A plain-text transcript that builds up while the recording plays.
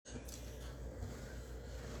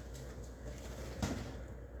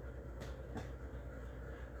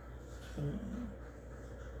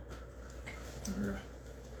Yeah.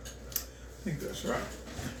 I think that's right.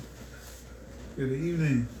 Good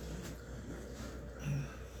evening.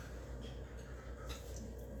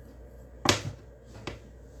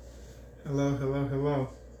 Hello, hello, hello.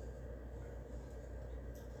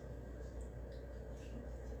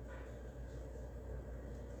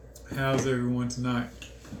 How's everyone tonight?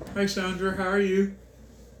 Hey, Chandra, how are you?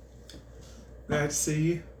 Glad to see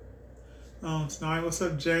you tonight. What's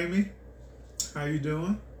up, Jamie? How you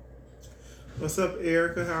doing? What's up,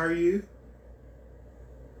 Erica? How are you?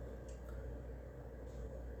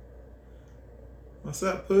 What's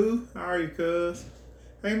up, Pooh? How are you, cuz?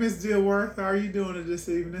 Hey, Miss Dilworth, how are you doing this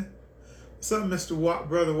evening? What's up, Mr.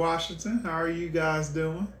 Brother Washington? How are you guys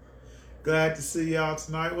doing? Glad to see y'all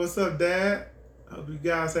tonight. What's up, Dad? Hope you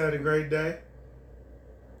guys had a great day.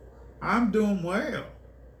 I'm doing well.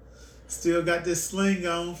 Still got this sling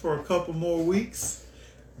on for a couple more weeks.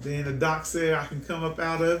 Then the doc said I can come up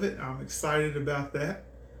out of it. I'm excited about that.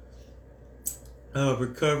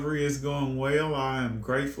 Recovery is going well. I am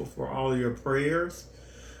grateful for all your prayers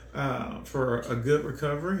for a good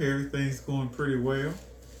recovery. Everything's going pretty well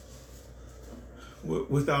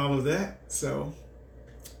with all of that. So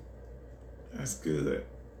that's good.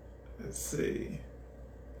 Let's see.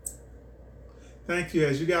 Thank you.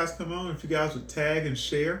 As you guys come on, if you guys would tag and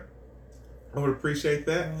share, I would appreciate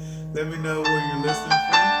that. Let me know where you're listening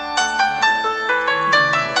from.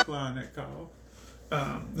 Decline that call.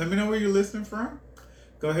 Let me know where you're listening from.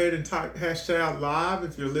 Go ahead and type hashtag live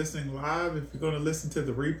if you're listening live. If you're going to listen to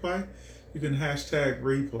the replay, you can hashtag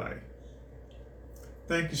replay.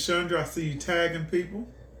 Thank you, Chandra. I see you tagging people.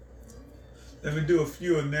 Let me do a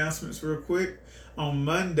few announcements real quick. On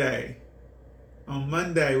Monday,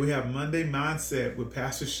 we have Monday Mindset with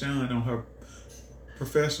Pastor Sean on her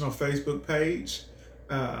professional Facebook page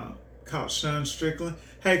called Sean Strickland.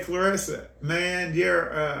 Hey, Clarissa, man,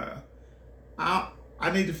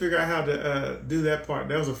 I need to figure out how to do that part.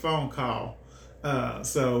 That was a phone call.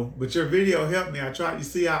 But your video helped me. I tried, you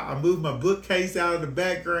see, I moved my bookcase out of the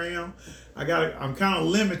background. I'm kind of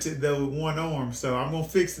limited though with one arm, so I'm gonna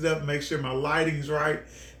fix it up and make sure my lighting's right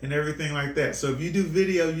and everything like that. So if you do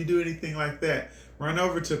video, you do anything like that, run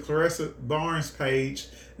over to Clarissa Barnes' page,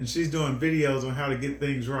 and she's doing videos on how to get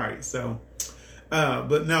things right. So,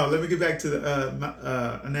 but no, let me get back to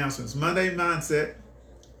the announcements. Monday Mindset,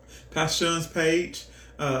 Pastor Sean's page,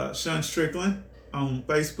 Sean Strickland on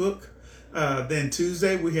Facebook. Then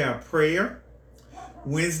Tuesday we have prayer.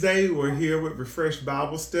 Wednesday we're here with Refresh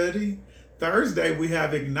Bible Study. Thursday we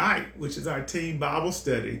have Ignite, which is our teen Bible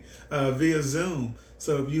study via Zoom.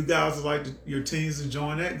 So if you guys would like your teens to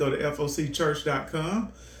join that, go to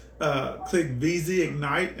focchurch.com, click BZ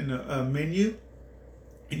Ignite in the menu.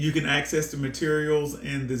 You can access the materials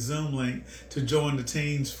and the Zoom link to join the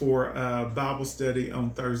teens for Bible study on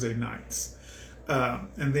Thursday nights.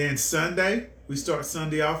 And then Sunday, we start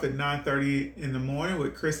Sunday off at 9:30 in the morning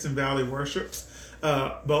with Kristen Valley Worships,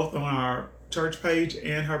 both on our church page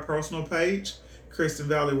and her personal page, Kristen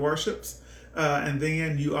Valley Worships. And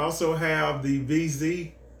then you also have the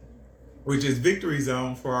VZ, which is Victory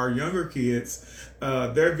Zone for our younger kids.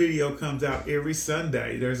 Their video comes out every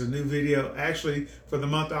Sunday. There's a new video, actually, for the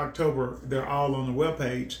month of October. They're all on the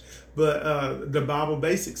webpage, but the Bible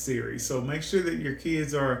Basics series. So make sure that your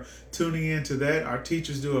kids are tuning into that. Our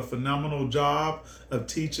teachers do a phenomenal job of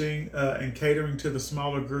teaching and catering to the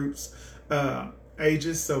smaller groups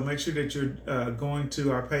ages. So make sure that you're going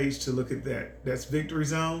to our page to look at that. That's Victory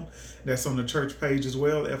Zone. That's on the church page as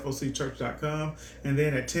well, focchurch.com. And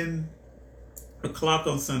then at 10 o'clock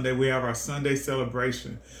on Sunday, we have our Sunday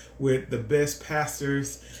celebration with the best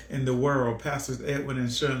pastors in the world, Pastors Edwin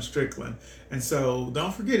and Sean Strickland. And so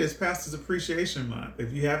don't forget, it's Pastors Appreciation Month.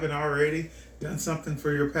 If you haven't already done something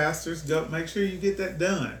for your pastors, make sure you get that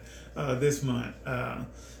done this month.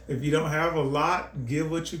 If you don't have a lot, give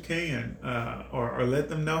what you can, or let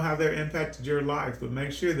them know how they're impacted your life. But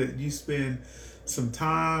make sure that you spend some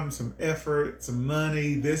time, some effort, some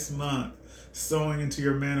money this month sowing into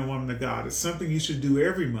your man and woman of God. It's something you should do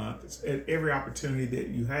every month. It's at every opportunity that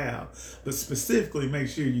you have. But specifically, make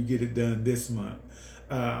sure you get it done this month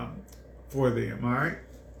for them, all right?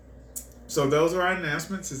 So those are our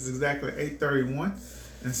announcements. It's exactly 8:31.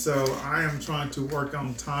 And so I am trying to work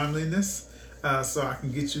on timeliness so I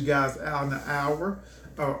can get you guys out in an hour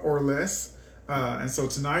or less. And so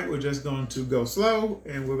tonight we're just going to go slow,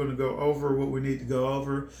 and we're going to go over what we need to go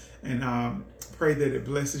over, and pray that it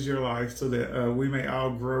blesses your life so that we may all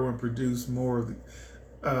grow and produce more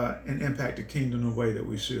and impact the kingdom the way that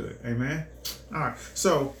we should. Amen. All right.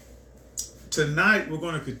 So tonight we're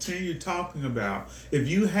going to continue talking about, if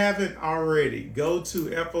you haven't already, go to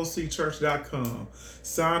focchurch.com,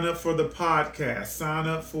 sign up for the podcast, sign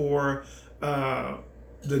up for the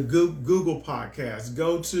Google podcast,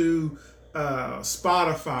 go to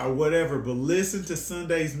Spotify, whatever, but listen to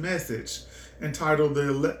Sunday's message entitled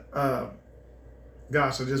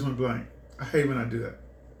gosh, I just went blank. I hate when I do that.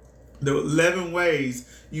 The 11 ways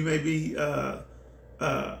you may be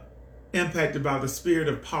impacted by the spirit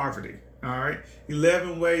of poverty. All right,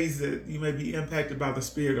 11 ways that you may be impacted by the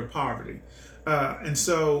spirit of poverty. And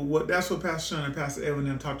so that's what Pastor Sean and Pastor Edwin and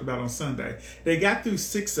them talked about on Sunday. They got through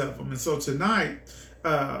 6 of them. And so tonight,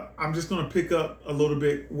 I'm just going to pick up a little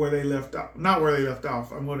bit where they left off. Not where they left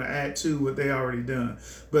off. I'm going to add to what they already done.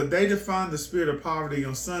 But they defined the spirit of poverty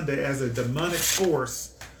on Sunday as a demonic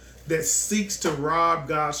force that seeks to rob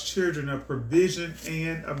God's children of provision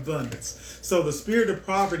and abundance. So the spirit of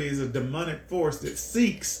poverty is a demonic force that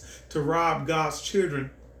seeks to rob God's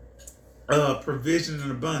children of provision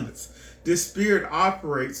and abundance. This spirit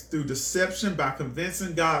operates through deception by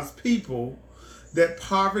convincing God's people that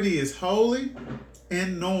poverty is holy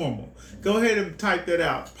and normal. Go ahead and type that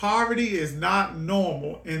out. Poverty is not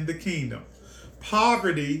normal in the kingdom.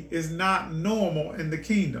 Poverty is not normal in the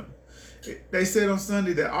kingdom. They said on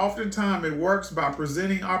Sunday that oftentimes it works by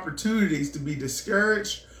presenting opportunities to be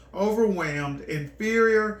discouraged, overwhelmed,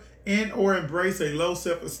 inferior, and or embrace a low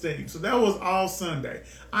self-esteem. So that was all Sunday.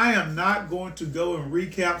 I am not going to go and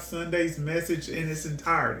recap Sunday's message in its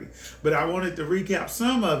entirety, but I wanted to recap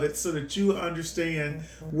some of it so that you understand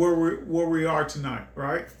where we are tonight,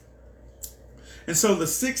 right? And so the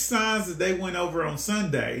 6 signs that they went over on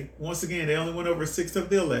Sunday, once again, they only went over 6 of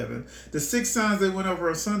the 11. The 6 signs they went over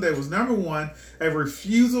on Sunday was, number 1, a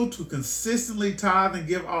refusal to consistently tithe and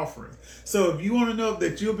give offerings. So if you want to know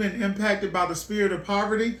that you've been impacted by the spirit of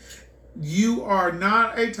poverty, you are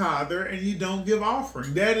not a tither and you don't give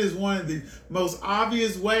offering. That is one of the most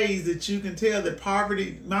obvious ways that you can tell that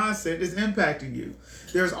poverty mindset is impacting you.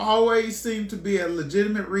 There's always seemed to be a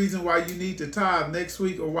legitimate reason why you need to tithe next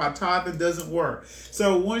week or why tithing doesn't work.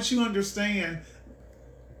 So once you understand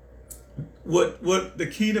what the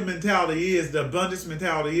kingdom mentality is, the abundance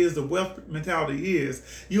mentality is, the wealth mentality is,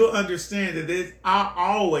 you'll understand that I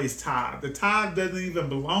always tithe. The tithe doesn't even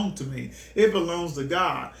belong to me. It belongs to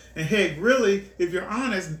God. And heck, really, if you're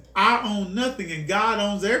honest, I own nothing and God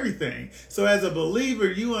owns everything. So as a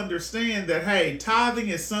believer, you understand that, hey, tithing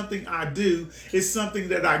is something I do. It's something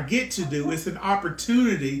that I get to do. It's an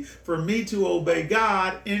opportunity for me to obey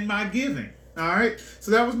God in my giving. All right.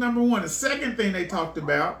 So that was number 1. The second thing they talked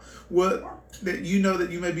about was that you know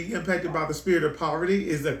that you may be impacted by the spirit of poverty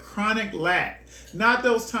is a chronic lack. Not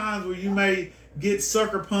those times where you may get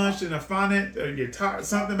sucker punched in a finance, or you're tired,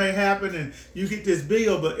 something may happen and you get this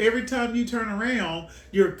bill, but every time you turn around,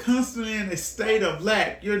 you're constantly in a state of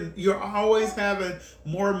lack. You're always having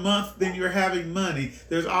more month than you're having money.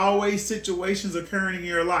 There's always situations occurring in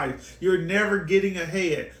your life. You're never getting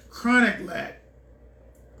ahead. Chronic lack.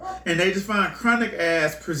 And they define chronic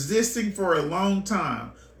as persisting for a long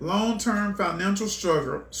time. Long-term financial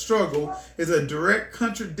struggle is a direct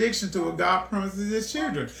contradiction to what God promises his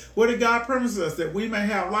children. What did God promise us? That we may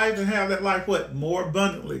have life and have that life what? More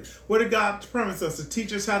abundantly. What did God promise us? To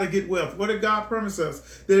teach us how to get wealth. What did God promise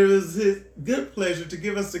us? That it was his good pleasure to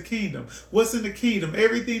give us the kingdom. What's in the kingdom?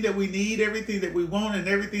 Everything that we need, everything that we want, and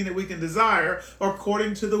everything that we can desire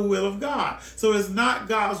according to the will of God. So it's not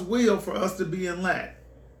God's will for us to be in lack.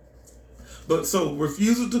 But so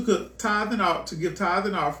refusal to give tithe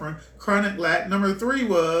and offering, chronic lack. Number 3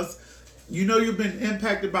 was, you know you've been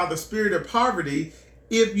impacted by the spirit of poverty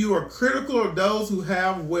if you are critical of those who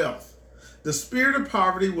have wealth. The spirit of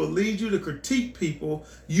poverty will lead you to critique people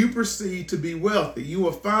you perceive to be wealthy. You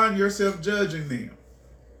will find yourself judging them.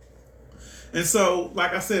 And so,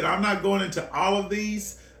 like I said, I'm not going into all of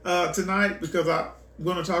these tonight because I'm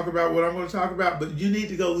going to talk about what I'm going to talk about, but you need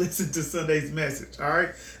to go listen to Sunday's message, all right?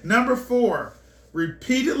 Number 4,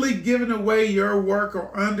 repeatedly giving away your work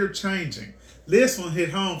or underchanging. This one hit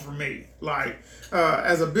home for me. Like,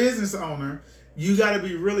 as a business owner, you got to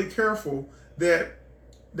be really careful that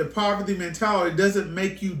the poverty mentality doesn't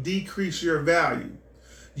make you decrease your value.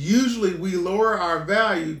 Usually we lower our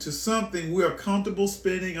value to something we are comfortable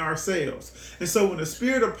spending ourselves. And so when the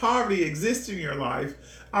spirit of poverty exists in your life,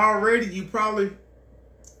 already you probably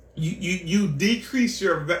you decrease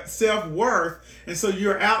your self-worth, and so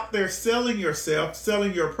you're out there selling yourself,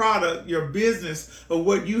 selling your product, your business, or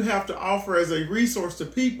what you have to offer as a resource to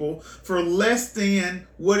people for less than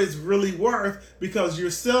what it's really worth, because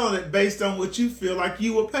you're selling it based on what you feel like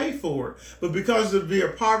you will pay for it. But because of your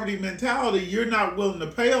poverty mentality, you're not willing to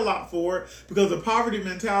pay a lot for it, because the poverty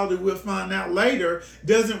mentality, we'll find out later,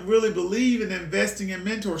 doesn't really believe in investing in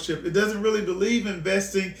mentorship. It doesn't really believe in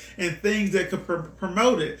investing in things that could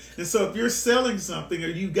promote it. And so if you're selling something, or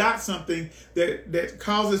you got something that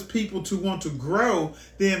causes people to want to grow,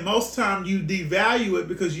 then most time you devalue it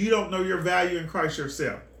because you don't know your value in Christ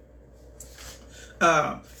yourself.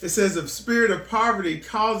 It says the spirit of poverty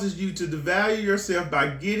causes you to devalue yourself by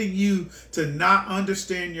getting you to not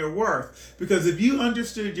understand your worth. Because if you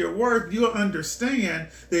understood your worth, you'll understand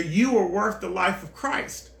that you are worth the life of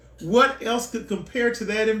Christ. What else could compare to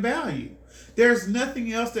that in value? There's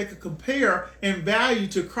nothing else that could compare in value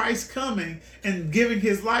to Christ coming and giving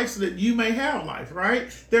his life so that you may have life,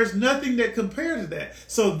 right? There's nothing that compares to that.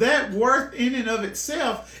 So that worth in and of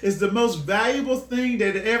itself is the most valuable thing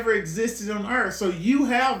that ever existed on earth. So you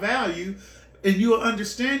have value, and you'll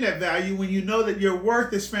understand that value when you know that your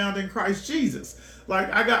worth is found in Christ Jesus.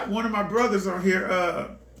 Like, I got one of my brothers on here,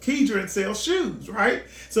 Kedron, sells shoes, right?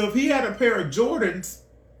 So if he had a pair of Jordans,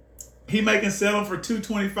 he may can sell them for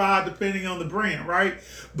 $225 depending on the brand, right?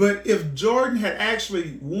 But if Jordan had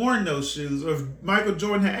actually worn those shoes, or if Michael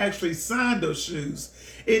Jordan had actually signed those shoes,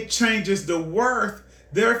 it changes the worth.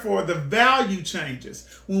 Therefore, the value changes.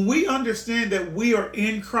 When we understand that we are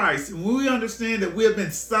in Christ, and when we understand that we have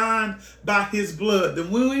been signed by his blood,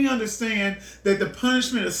 then when we understand that the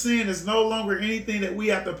punishment of sin is no longer anything that we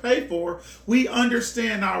have to pay for, we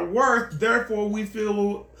understand our worth. Therefore, we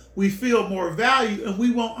feel more value, and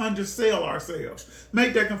we won't undersell ourselves.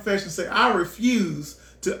 Make that confession. Say, I refuse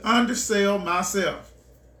to undersell myself.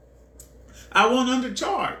 I won't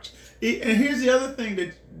undercharge. And here's the other thing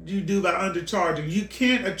that you do by undercharging. You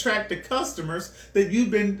can't attract the customers that you've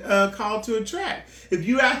been called to attract. If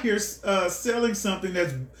you out here selling something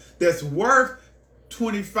that's worth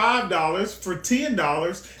 $25 for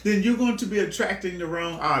 $10, then you're going to be attracting the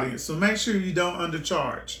wrong audience. So make sure you don't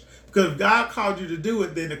undercharge. Because if God called you to do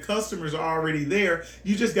it, then the customers are already there.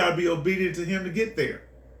 You just got to be obedient to him to get there.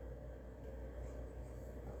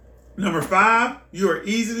 Number 5, you are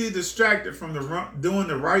easily distracted from doing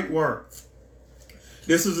the right work.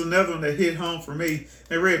 This was another one that hit home for me.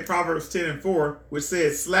 I read Proverbs 10:4, which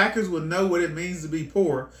says, slackers will know what it means to be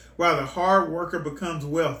poor, while the hard worker becomes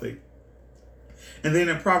wealthy. And then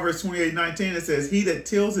in Proverbs 28:19, it says, he that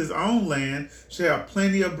tills his own land shall have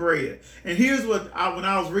plenty of bread. And here's what, when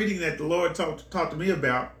I was reading that, the Lord talked to me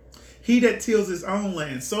about. He that tills his own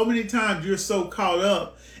land. So many times you're so caught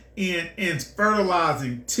up in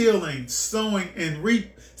fertilizing, tilling, sowing, and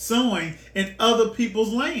sowing in other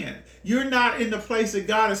people's land. You're not in the place that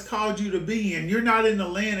God has called you to be in. You're not in the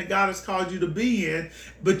land that God has called you to be in,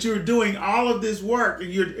 but you're doing all of this work,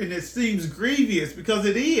 and it seems grievous, because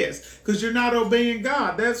it is, because you're not obeying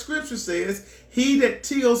God. That scripture says, he that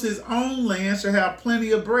tills his own land shall have plenty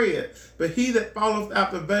of bread, but he that followeth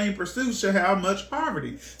after vain pursuits shall have much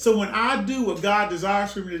poverty. So when I do what God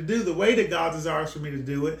desires for me to do, the way that God desires for me to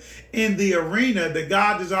do it, in the arena that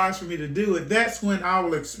God desires for me to do it, that's when I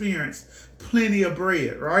will experience plenty of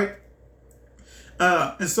bread, right?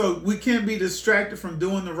 And so we can't be distracted from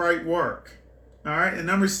doing the right work. All right. And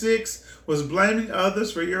number 6 was blaming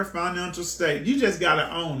others for your financial state. You just got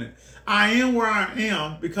to own it. I am where I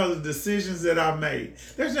am because of decisions that I made.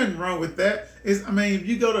 There's nothing wrong with that. If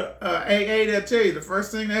you go to AA, they'll tell you, the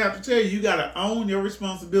first thing they have to tell you, you got to own your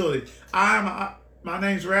responsibility. My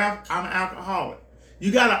name's Ralph. I'm an alcoholic.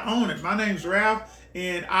 You got to own it. My name's Ralph,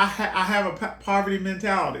 and I have a poverty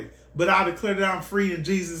mentality. But I declare that I'm free in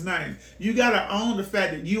Jesus' name. You got to own the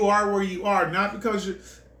fact that you are where you are, not because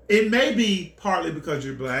it may be partly because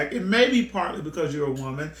you're black. It may be partly because you're a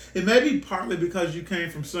woman. It may be partly because you came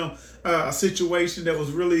from some situation that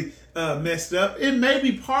was really messed up. It may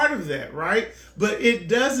be part of that, right? But it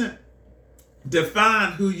doesn't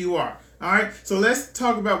define who you are. All right. So let's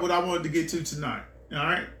talk about what I wanted to get to tonight. All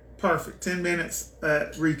right. Perfect. 10 minutes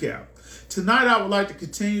recap. Tonight, I would like to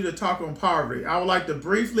continue to talk on poverty. I would like to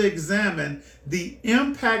briefly examine the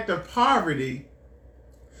impact of poverty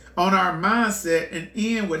on our mindset and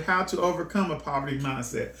end with how to overcome a poverty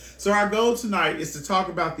mindset. So our goal tonight is to talk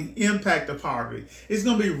about the impact of poverty. It's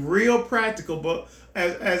going to be real practical, but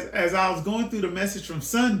as I was going through the message from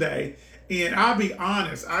Sunday, and I'll be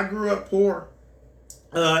honest, I grew up poor.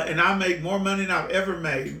 And I make more money than I've ever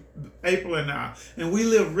made, April and I. And we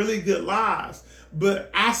live really good lives.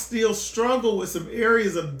 but I still struggle with some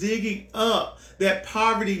areas of digging up that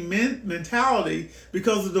poverty mentality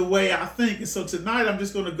because of the way I think. And so tonight I'm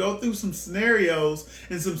just going to go through some scenarios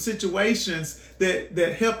and some situations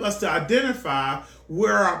that help us to identify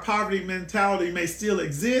where our poverty mentality may still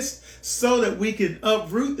exist so that we can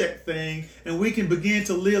uproot that thing and we can begin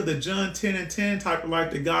to live the John 10:10 type of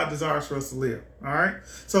life that God desires for us to live. All right.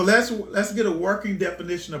 So let's get a working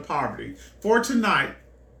definition of poverty. For tonight,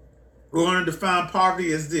 we're going to define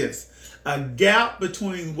poverty as this: a gap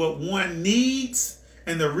between what one needs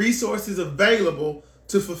and the resources available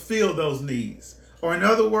to fulfill those needs. Or in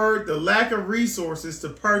other words, the lack of resources to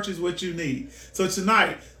purchase what you need. So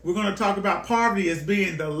tonight, we're going to talk about poverty as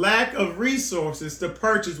being the lack of resources to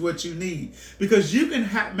purchase what you need. Because you can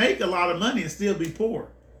make a lot of money and still be poor.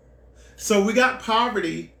 So we got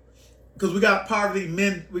poverty because we got a poverty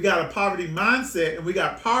mindset, and we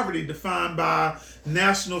got poverty defined by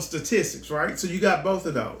national statistics, right? So you got both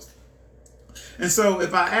of those. And so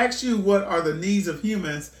if I ask you what are the needs of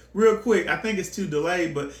humans, real quick, I think it's too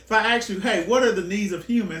delayed, but if I ask you, hey, what are the needs of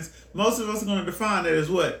humans? Most of us are going to define that as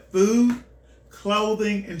what? Food,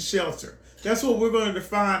 clothing, and shelter. That's what we're going to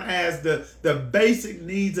define as the basic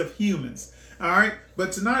needs of humans. All right.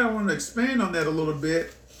 But tonight I want to expand on that a little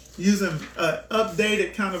bit using an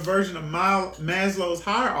updated kind of version of Maslow's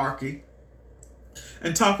hierarchy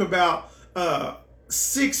and talk about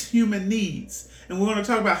 6 human needs. And we're going to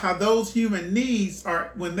talk about how those human needs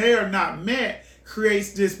are, when they are not met,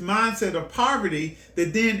 creates this mindset of poverty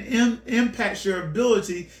that then impacts your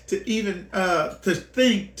ability to even to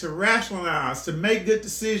think, to rationalize, to make good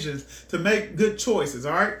decisions, to make good choices.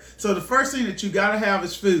 All right. So the first thing that you got to have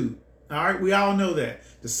is food. All right. We all know that.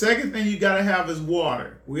 The second thing you got to have is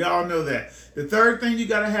water. We all know that. The third thing you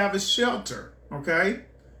got to have is shelter. Okay.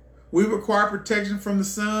 We require protection from the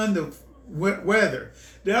sun, the weather.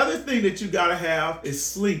 The other thing that you got to have is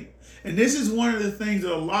sleep. And this is one of the things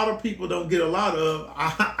that a lot of people don't get a lot of.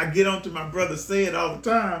 I get on to my brother say it all the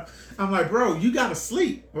time. I'm like, bro, you got to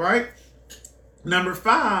sleep, right? Number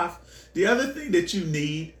 5, the other thing that you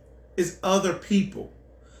need is other people.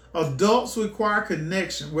 Adults require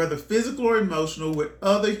connection, whether physical or emotional, with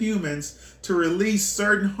other humans to release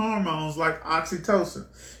certain hormones like oxytocin.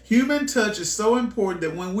 Human touch is so important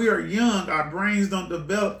that when we are young, our brains don't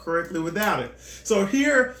develop correctly without it. So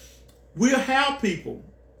here we'll have people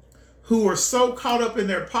who are so caught up in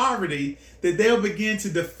their poverty that they'll begin to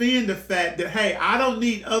defend the fact that, hey, I don't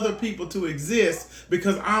need other people to exist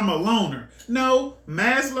because I'm a loner. No,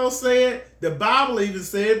 Maslow said, the Bible even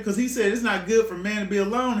said, because he said it's not good for man to be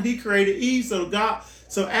alone. He created Eve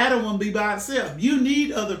so Adam wouldn't be by itself. You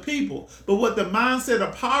need other people. But what the mindset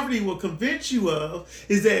of poverty will convince you of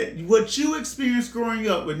is that what you experienced growing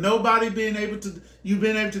up with nobody being able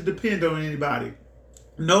to depend on anybody.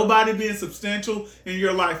 Nobody being substantial in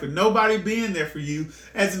your life and nobody being there for you.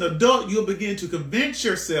 As an adult, you'll begin to convince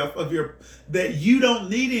yourself that you don't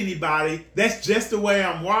need anybody. That's just the way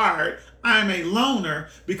I'm wired. I'm a loner,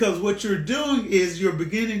 because what you're doing is you're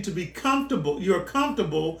beginning to be comfortable. You're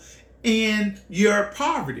comfortable in your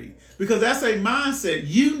poverty, because that's a mindset.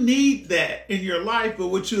 You need that in your life, but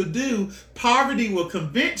what you'll do, poverty will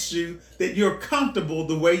convince you that you're comfortable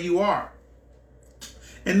the way you are.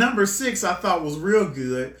 And number 6, I thought was real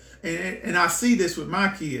good. And I see this with my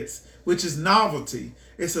kids, which is novelty.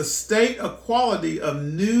 It's a state of quality of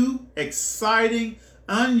new, exciting,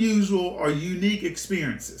 unusual, or unique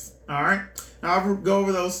experiences. All right. Now I'll go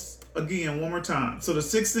over those again one more time. So the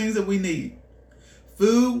 6 things that we need: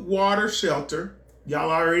 food, water, shelter.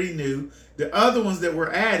 Y'all already knew. The other ones that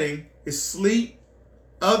we're adding is sleep,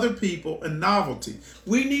 other people, and novelty.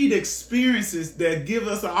 We need experiences that give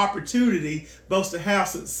us an opportunity both to have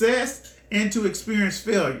success and to experience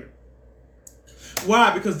failure.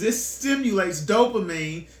 Why? Because this stimulates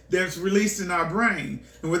dopamine that's released in our brain.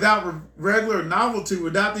 And without regular novelty,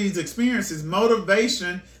 without these experiences,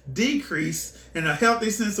 motivation decrease and a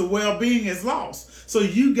healthy sense of well-being is lost. So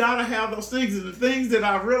you got to have those things. And the things that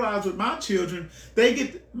I realized with my children,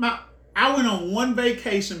 I went on one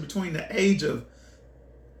vacation between the age of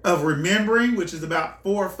remembering, which is about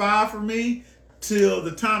 4 or 5 for me, till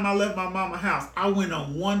the time I left my mama's house. I went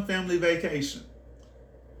on one family vacation.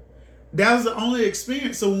 That was the only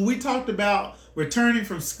experience. So when we talked about returning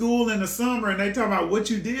from school in the summer and they talk about what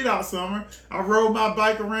you did all summer, I rode my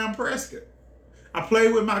bike around Prescott. I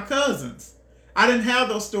played with my cousins. I didn't have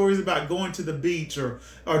those stories about going to the beach or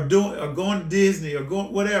going to Disney or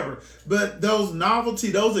going whatever. But those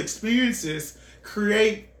novelty, those experiences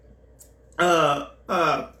create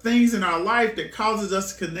things in our life that causes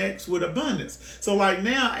us to connect with abundance. So like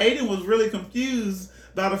now, Aiden was really confused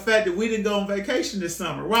about the fact that we didn't go on vacation this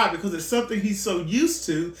summer. Why? Because it's something he's so used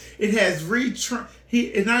to. It has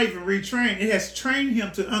it's not even retrained. It has trained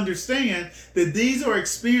him to understand that these are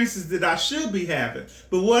experiences that I should be having.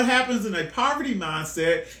 But what happens in a poverty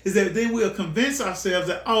mindset is that then we'll convince ourselves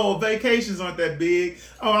that, oh, vacations aren't that big.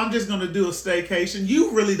 Oh, I'm just going to do a staycation.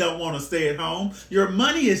 You really don't want to stay at home. Your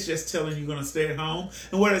money is just telling you you're going to stay at home.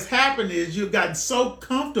 And what has happened is you've gotten so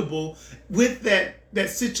comfortable with that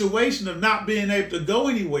situation of not being able to go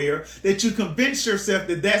anywhere that you convince yourself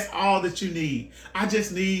that that's all that you need. I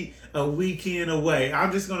just need a weekend away.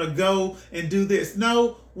 I'm just going to go and do this.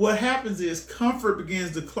 No, what happens is comfort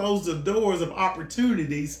begins to close the doors of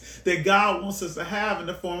opportunities that God wants us to have in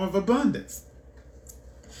the form of abundance.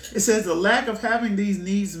 It says the lack of having these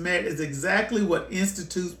needs met is exactly what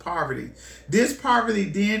institutes poverty. This poverty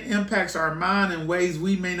then impacts our mind in ways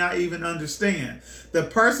we may not even understand. The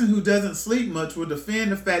person who doesn't sleep much will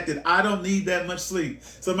defend the fact that I don't need that much sleep.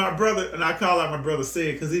 So my brother, and I call out my brother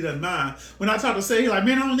Sid because he doesn't mind. When I talk to Sid, he's like,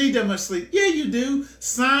 man, I don't need that much sleep. Yeah, you do.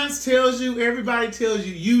 Science tells you, everybody tells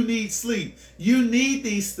you, you need sleep. You need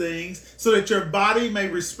these things so that your body may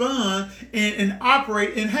respond and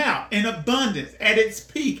operate in how? In abundance, at its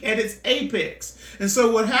peak, at its apex. And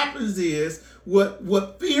so what happens is,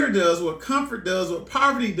 what fear does, what comfort does, what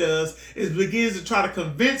poverty does, is begins to try to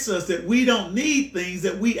convince us that we don't need things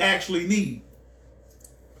that we actually need.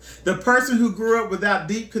 The person who grew up without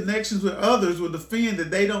deep connections with others will defend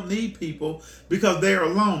that they don't need people because they're a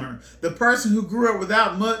loner. The person who grew up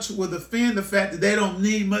without much will defend the fact that they don't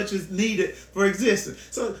need much is needed for existence.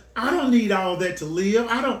 So I don't need all that to live.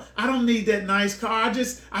 I don't need that nice car. I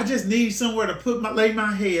just need somewhere to lay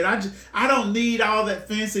my head. I don't need all that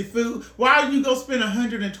fancy food. Why would you go spend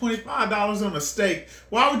 $125 on a steak?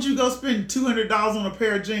 Why would you go spend $200 on a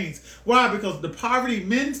pair of jeans? Why? Because the poverty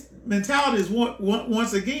mentality is,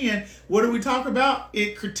 once again, what do we talk about?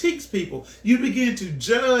 It critiques people. You begin to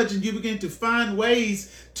judge and you begin to find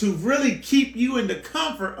ways to really keep you in the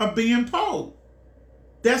comfort of being poor.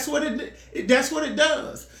 That's what it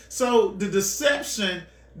does. So the deception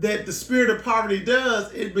that the spirit of poverty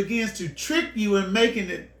does, it begins to trick you in making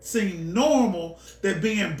it seem normal that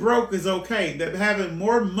being broke is okay, that having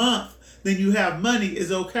more month than you have money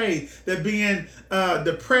is okay, that being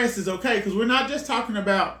depressed is okay. Because we're not just talking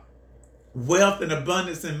about wealth and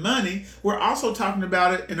abundance and money. We're also talking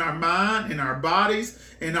about it in our mind, in our bodies,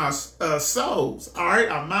 in our souls. All right,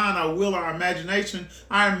 our mind, our will, our imagination,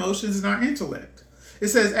 our emotions, and our intellect. It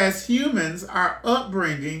says, as humans, our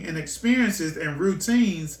upbringing and experiences and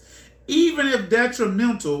routines, even if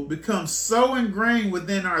detrimental, become so ingrained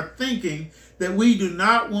within our thinking that we do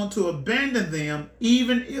not want to abandon them,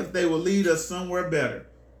 even if they will lead us somewhere better.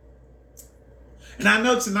 And I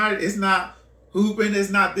know tonight it's not hooping, it's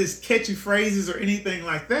not this catchy phrases or anything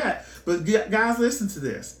like that. But guys, listen to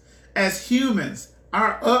this. As humans,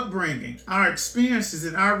 our upbringing, our experiences,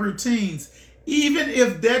 and our routines, even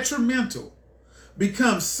if detrimental,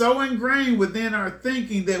 become so ingrained within our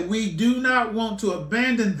thinking that we do not want to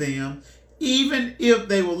abandon them, even if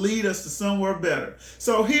they will lead us to somewhere better.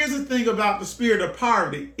 So here's the thing about the spirit of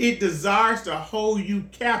poverty. It desires to hold you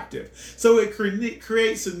captive. So it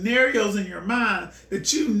creates scenarios in your mind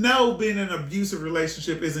that you know being in an abusive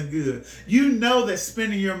relationship isn't good. You know that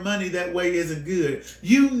spending your money that way isn't good.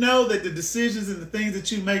 You know that the decisions and the things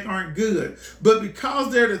that you make aren't good. But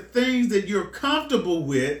because they're the things that you're comfortable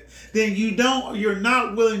with, then you're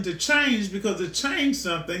not willing to change, because to change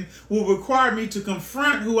something will require me to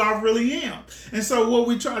confront who I really am. And so what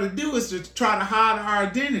we try to do is to try to hide our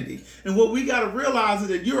identity. And what we got to realize is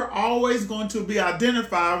that you're always going to be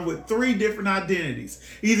identified with three different identities.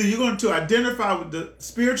 Either you're going to identify with the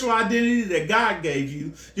spiritual identity that God gave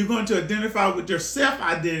you, you're going to identify with your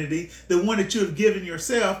self-identity, the one that you have given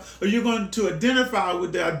yourself, or you're going to identify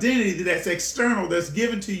with the identity that's external, that's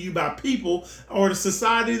given to you by people or the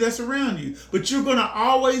society that's around you. But you're going to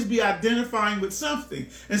always be identifying with something.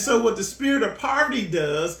 And so what the spirit of poverty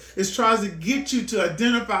does is tries to get you to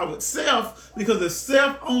identify with self, because if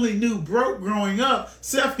self only knew broke growing up,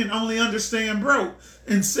 self can only understand broke.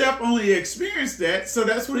 And self only experienced that, so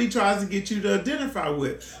that's what he tries to get you to identify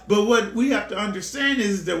with. But what we have to understand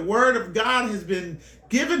is the word of God has been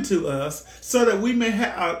given to us so that we may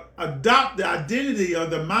adopt the identity or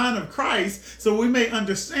the mind of Christ, so we may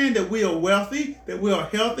understand that we are wealthy, that we are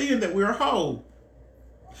healthy, and that we are whole.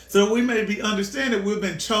 So we may understand that we've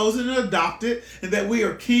been chosen and adopted, and that we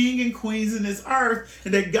are king and queens in this earth,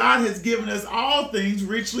 and that God has given us all things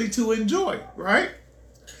richly to enjoy, right?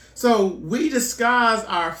 So we disguise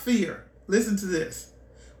our fear. Listen to this.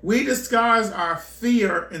 We disguise our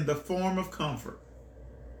fear in the form of comfort.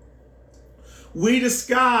 We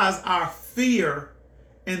disguise our fear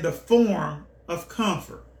in the form of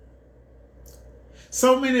comfort.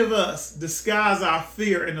 So many of us disguise our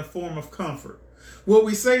fear in the form of comfort. What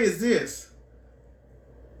we say is this: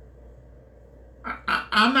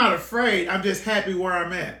 I'm not afraid, I'm just happy where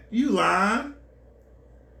I'm at. You lying.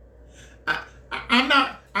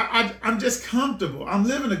 I'm just comfortable. I'm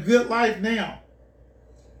living a good life now.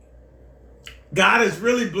 God has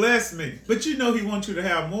really blessed me. But you know he wants you to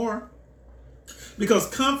have more. Because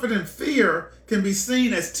comfort and fear can be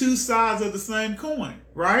seen as two sides of the same coin,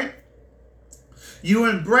 right? You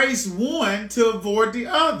embrace one to avoid the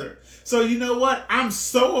other. So you know what? I'm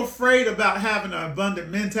so afraid about having an abundant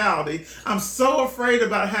mentality. I'm so afraid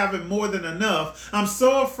about having more than enough. I'm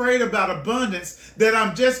so afraid about abundance that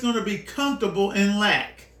I'm just going to be comfortable in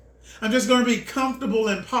lack. I'm just going to be comfortable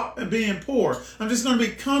in being poor. I'm just going to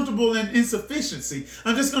be comfortable in insufficiency.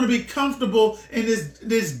 I'm just going to be comfortable in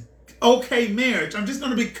this okay marriage. I'm just going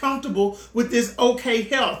to be comfortable with this okay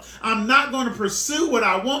health. I'm not going to pursue what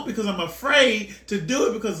I want because I'm afraid to do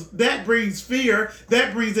it, because that brings fear,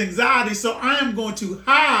 that brings anxiety. So I am going to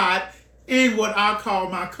hide in what I call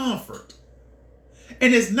my comfort.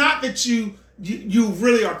 And it's not that you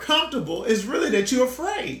really are comfortable. It's really that you're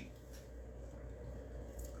afraid.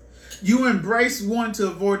 You embrace one to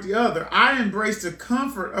avoid the other. I embrace the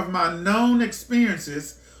comfort of my known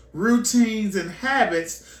experiences, routines, and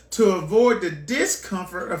habits to avoid the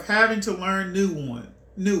discomfort of having to learn new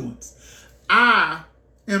ones. I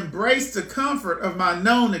embrace the comfort of my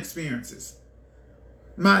known experiences,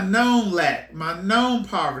 my known lack, my known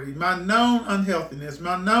poverty, my known unhealthiness,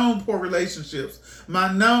 my known poor relationships,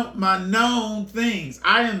 my known things.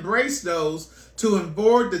 I embrace those to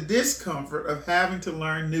avoid the discomfort of having to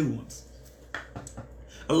learn new ones.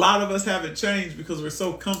 A lot of us haven't changed because we're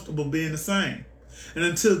so comfortable being the same. And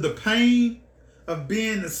until the pain of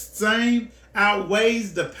being the same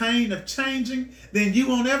outweighs the pain of changing, then you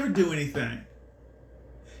won't ever do anything.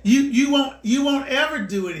 You won't ever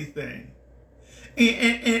do anything.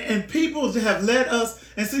 And people have led us,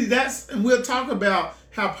 and see, and we'll talk about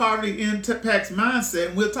how poverty impacts mindset,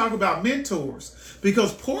 and we'll talk about mentors,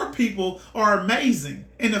 because poor people are amazing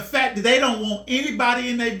in the fact that they don't want anybody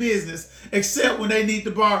in their business except when they need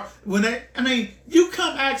to borrow. You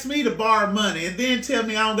come ask me to borrow money and then tell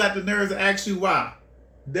me I don't got the nerves to ask you why.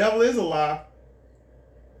 Devil is a lie.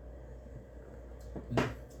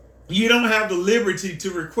 You don't have the liberty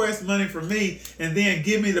to request money from me and then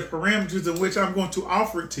give me the parameters in which I'm going to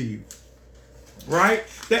offer it to you. Right?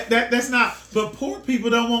 That's not, but poor people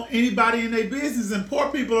don't want anybody in their business, and poor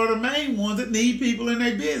people are the main ones that need people in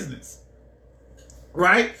their business.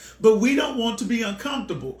 Right? But we don't want to be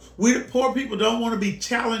uncomfortable. Poor people don't want to be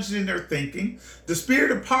challenged in their thinking. The spirit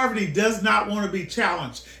of poverty does not want to be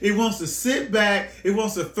challenged. It wants to sit back. It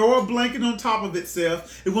wants to throw a blanket on top of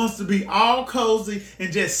itself. It wants to be all cozy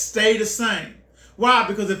and just stay the same. Why?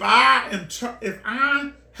 Because if I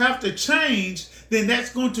have to change, then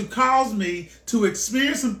that's going to cause me to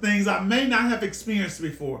experience some things I may not have experienced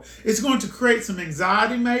before. It's going to create some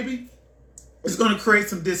anxiety, maybe. It's going to create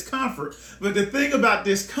some discomfort. But the thing about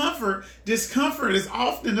discomfort is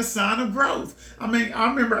often a sign of growth. I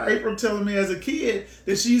remember April telling me as a kid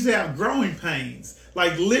that she used to have growing pains.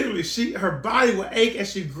 Like literally, her body would ache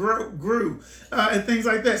as she grew and things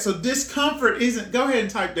like that. So discomfort isn't, go ahead and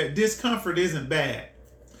type that, discomfort isn't bad.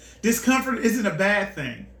 Discomfort isn't a bad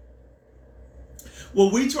thing.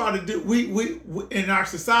 What we try to do, we in our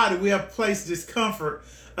society, we have placed discomfort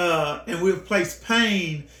and we've placed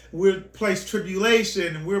pain, we've placed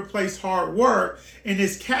tribulation, and we've placed hard work in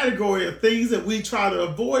this category of things that we try to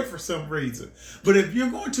avoid for some reason. But if you're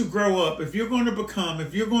going to grow up, if you're going to become,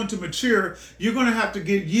 if you're going to mature, you're going to have to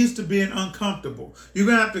get used to being uncomfortable. You're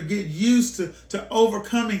going to have to get used to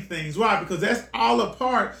overcoming things. Why? Because that's all a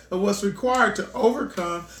part of what's required to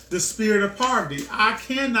overcome the spirit of poverty. I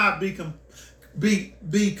cannot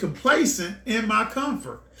be complacent in my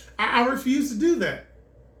comfort. I refuse to do that.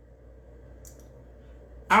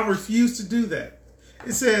 I refuse to do that.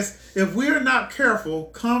 It says, if we are not careful,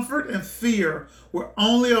 comfort and fear will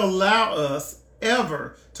only allow us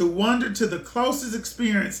ever to wander to the closest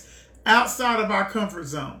experience outside of our comfort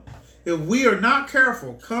zone. If we are not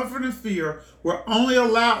careful, comfort and fear will only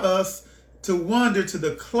allow us to wander to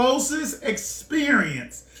the closest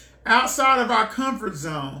experience outside of our comfort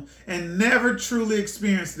zone and never truly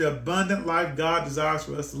experience the abundant life God desires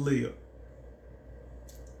for us to live.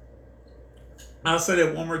 I'll say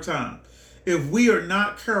that one more time. If we are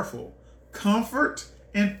not careful, comfort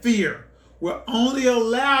and fear will only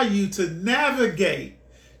allow you to navigate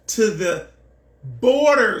to the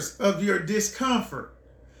borders of your discomfort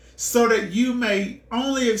so that you may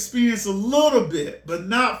only experience a little bit, but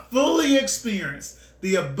not fully experience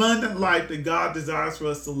the abundant life that God desires for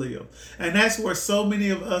us to live. And that's where so many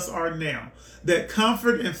of us are now. That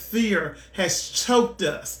comfort and fear has choked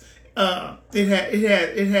us. It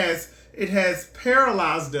has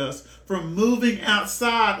paralyzed us from moving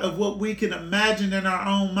outside of what we can imagine in our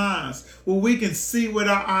own minds, what we can see with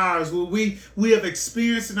our eyes, what we have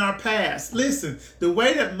experienced in our past. Listen, the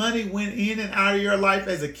way that money went in and out of your life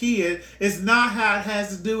as a kid is not how it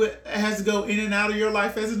has to do it. It has to go in and out of your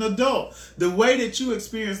life as an adult. The way that you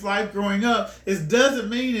experience life growing up doesn't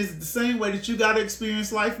mean it's the same way that you got to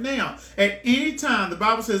experience life now. At any time, the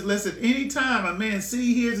Bible says, listen, any time a man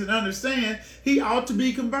sees, hears, and understands, he ought to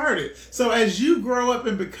be converted. So as you grow up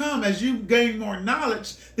and as you gain more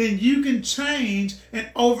knowledge, then you can change and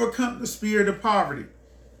overcome the spirit of poverty.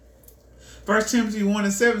 1 Timothy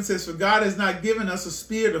 1:7 says, for God has not given us a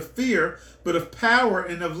spirit of fear, but of power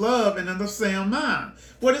and of love and of a sound mind.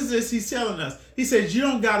 What is this he's telling us? He says, you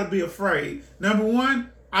don't got to be afraid. Number one,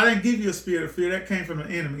 I didn't give you a spirit of fear. That came from the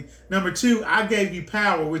enemy. Number two, I gave you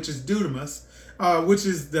power, which is dunamis, which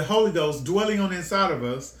is the Holy Ghost dwelling on the inside of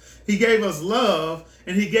us. He gave us love,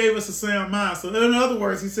 and he gave us a sound mind. So in other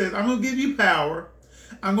words, he says, I'm going to give you power,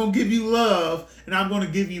 I'm going to give you love, and I'm going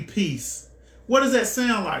to give you peace. What does that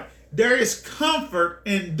sound like? There is comfort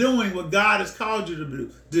in doing what God has called you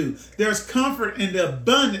to do. There's comfort in the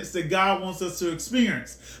abundance that God wants us to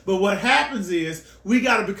experience. But what happens is we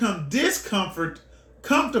got to become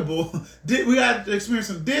comfortable. We got to experience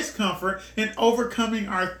some discomfort in overcoming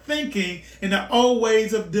our thinking and the old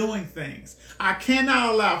ways of doing things. I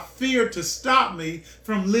cannot allow fear to stop me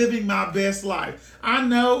from living my best life. I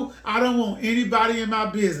know I don't want anybody in my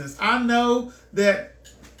business. I know that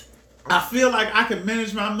I feel like I can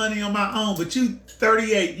manage my money on my own, but you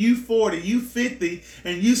 38, you 40, you 50,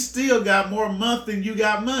 and you still got more month than you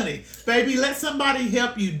got money. Baby, let somebody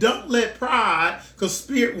help you. Don't let pride, because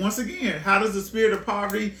spirit, once again, how does the spirit of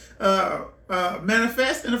poverty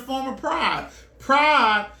manifest? In the form of pride.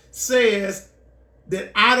 Pride says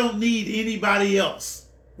that I don't need anybody else.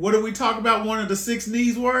 What did we talk about? One of the 6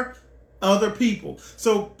 needs were? Other people.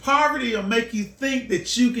 So poverty will make you think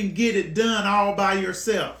that you can get it done all by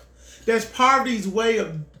yourself. That's poverty's way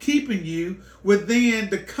of keeping you within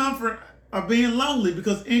the comfort of being lonely,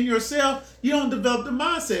 because in yourself, you don't develop the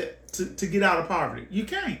mindset to get out of poverty. You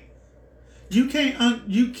can't. You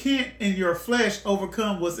can't in your flesh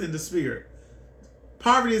overcome what's in the spirit.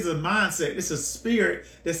 Poverty is a mindset. It's a spirit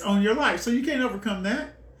that's on your life. So you can't overcome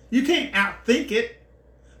that. You can't outthink it.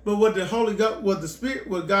 But what the Holy Ghost,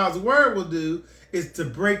 what God's word will do is to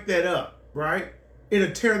break that up, right?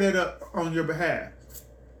 It'll tear that up on your behalf.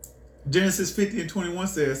 Genesis 50:21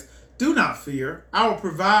 says, do not fear. I will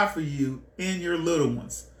provide for you and your little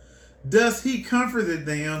ones. Thus he comforted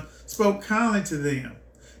them, spoke kindly to them.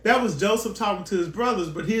 That was Joseph talking to his brothers,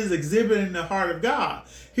 but he is exhibiting the heart of God.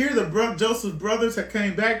 Here, Joseph's brothers had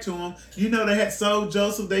came back to him. You know, they had sold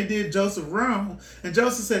Joseph. They did Joseph wrong. And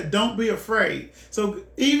Joseph said, don't be afraid. So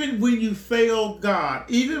even when you fail God,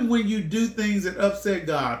 even when you do things that upset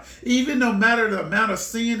God, even no matter the amount of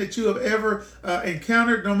sin that you have ever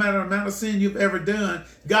encountered, no matter the amount of sin you've ever done,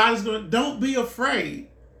 God is going to, don't be afraid.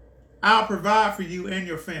 I'll provide for you and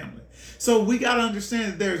your family. So we got to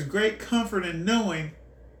understand that there's great comfort in knowing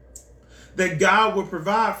that God will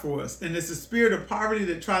provide for us. And it's the spirit of poverty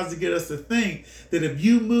that tries to get us to think that if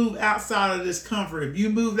you move outside of this comfort, if you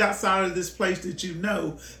move outside of this place that you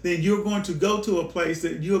know, then you're going to go to a place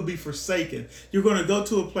that you'll be forsaken. You're going to go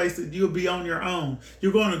to a place that you'll be on your own.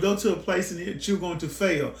 You're going to go to a place that you're going to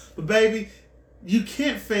fail. But baby, you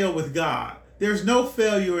can't fail with God. There's no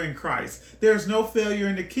failure in Christ. There's no failure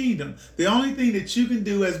in the kingdom. The only thing that you can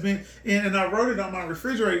do has been, and I wrote it on my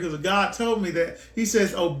refrigerator because God told me that. He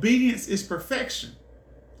says, obedience is perfection.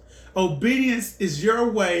 Obedience is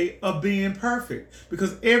your way of being perfect.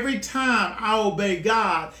 Because every time I obey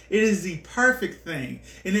God, it is the perfect thing.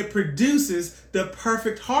 And it produces the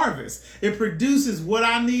perfect harvest. It produces what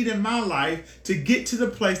I need in my life to get to the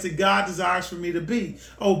place that God desires for me to be.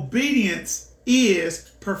 Obedience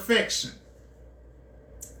is perfection.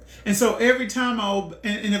 And so every time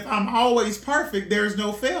and if I'm always perfect, there's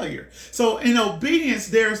no failure. So in obedience,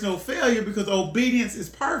 there's no failure because obedience is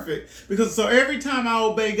perfect. So every time I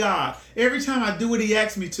obey God, every time I do what he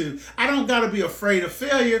asks me to, I don't got to be afraid of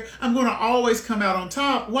failure. I'm going to always come out on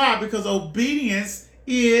top. Why? Because obedience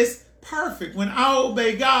is perfect. When I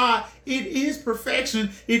obey God, it is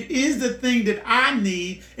perfection. It is the thing that I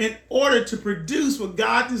need in order to produce what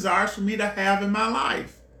God desires for me to have in my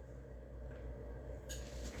life.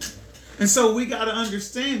 And so we got to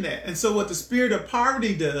understand that. And so what the spirit of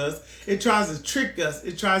poverty does, it tries to trick us.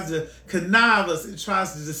 It tries to connive us. It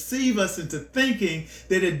tries to deceive us into thinking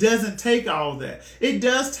that it doesn't take all that. It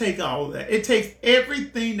does take all of that. It takes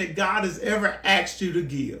everything that God has ever asked you to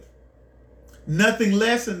give. Nothing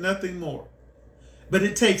less and nothing more. But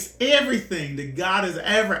it takes everything that God has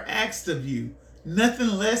ever asked of you. Nothing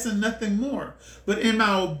less and nothing more. But in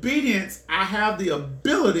my obedience, I have the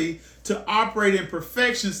ability to operate in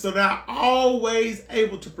perfection so that I'm always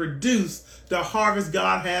able to produce the harvest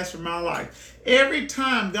God has for my life. Every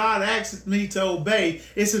time God asks me to obey,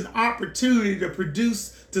 it's an opportunity to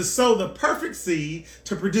produce, to sow the perfect seed,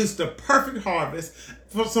 to produce the perfect harvest,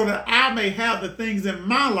 so that I may have the things in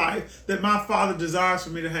my life that my Father desires for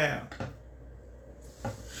me to have.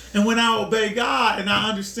 And when I obey God and I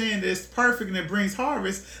understand that it's perfect and it brings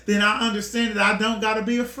harvest, then I understand that I don't got to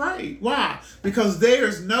be afraid. Why? Because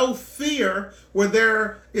there's no fear where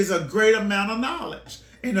there is a great amount of knowledge.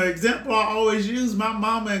 And the example I always use, my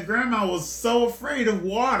mama and grandma was so afraid of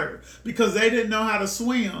water because they didn't know how to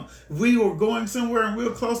swim. We were going somewhere and we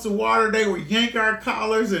were close to water. They would yank our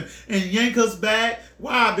collars and yank us back.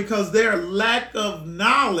 Why? Because their lack of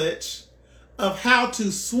knowledge of how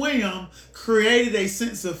to swim created a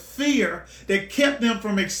sense of fear that kept them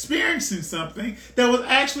from experiencing something that was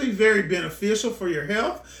actually very beneficial for your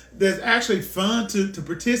health, that's actually fun to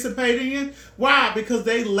participate in. Why? Because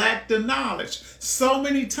they lacked the knowledge. So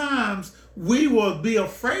many times we will be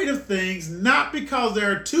afraid of things not because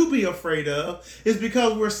they're to be afraid of, it's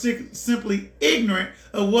because we're simply ignorant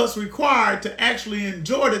of what's required to actually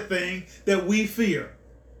enjoy the thing that we fear.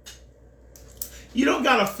 You don't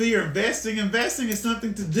got to fear investing. Investing is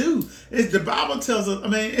something to do. The Bible tells us,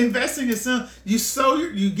 investing is something, you sow,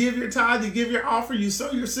 you give your tithe, you give your offering, you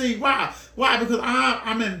sow your seed. Why? Why? Because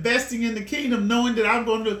I'm investing in the kingdom knowing that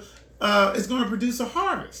it's going to produce a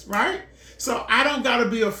harvest, right? So I don't got to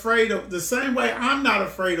be afraid of, the same way I'm not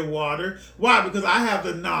afraid of water. Why? Because I have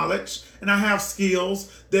the knowledge and I have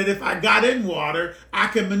skills that if I got in water, I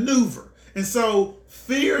can maneuver. And so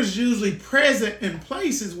fear is usually present in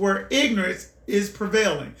places where ignorance is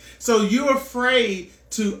prevailing. So you're afraid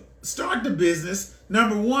to start the business,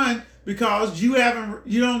 number one, because you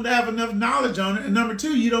don't have enough knowledge on it, and number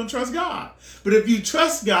two, you don't trust God. But if you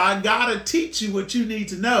trust God, God will teach you what you need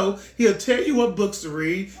to know. He'll tell you what books to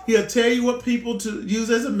read. He'll tell you what people to use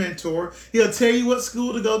as a mentor. He'll tell you what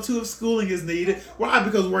school to go to if schooling is needed. Why?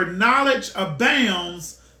 Because where knowledge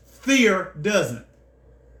abounds, fear doesn't.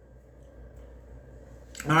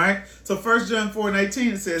 All right, so 1 John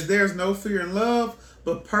 4:18, it says, there's no fear in love,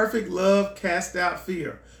 but perfect love casts out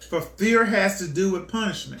fear. For fear has to do with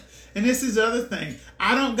punishment. And this is the other thing.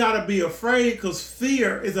 I don't got to be afraid because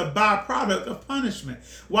fear is a byproduct of punishment.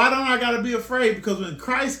 Why don't I got to be afraid? Because when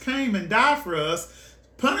Christ came and died for us,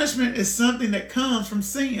 punishment is something that comes from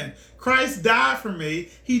sin. Christ died for me.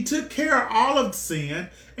 He took care of all of sin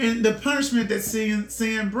and the punishment that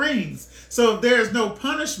sin brings. So if there's no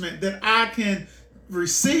punishment that I can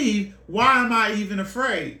receive, why am I even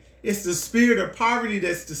afraid? It's the spirit of poverty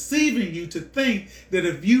that's deceiving you to think that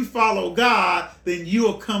if you follow God, then you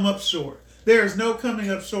will come up short. There's no coming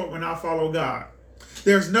up short when I follow God.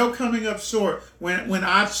 There's no coming up short when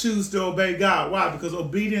I choose to obey God. Why? Because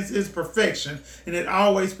obedience is perfection, and it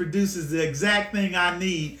always produces the exact thing I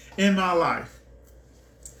need in my life.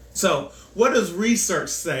 So what does research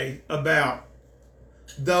say about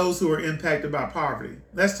those who are impacted by poverty?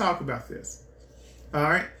 Let's talk about this. All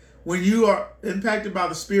right. When you are impacted by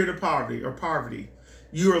the spirit of poverty,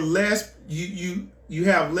 you are less, you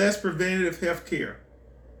have less preventative health care.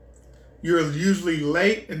 You're usually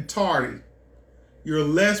late and tardy. You're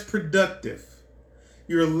less productive.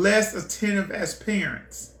 You're less attentive as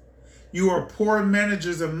parents. You are poor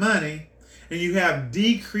managers of money, and you have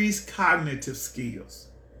decreased cognitive skills.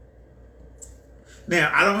 Now,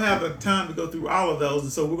 I don't have the time to go through all of those,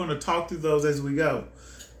 and so we're going to talk through those as we go.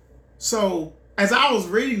 So, as I was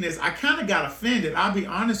reading this, I kind of got offended. I'll be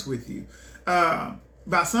honest with you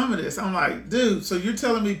about some of this. I'm like, dude, so you're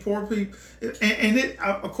telling me poor people, and it,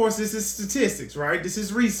 of course, this is statistics, right? This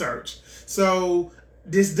is research. So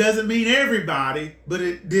this doesn't mean everybody, but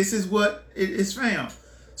this is what it is found.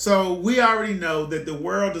 So we already know that the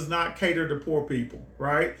world does not cater to poor people,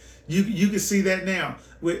 right? You can see that now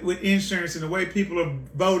with insurance and the way people are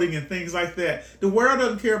voting and things like that. The world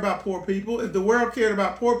doesn't care about poor people. If the world cared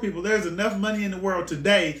about poor people, there's enough money in the world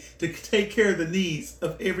today to take care of the needs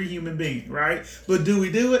of every human being, right? But do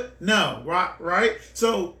we do it? No, right?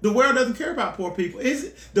 So the world doesn't care about poor people.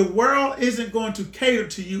 The world isn't going to cater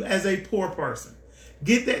to you as a poor person.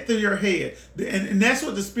 Get that through your head. And that's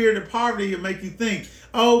what the spirit of poverty will make you think.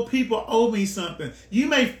 Oh, people owe me something. You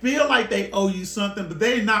may feel like they owe you something, but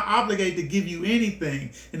they're not obligated to give you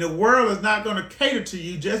anything. And the world is not going to cater to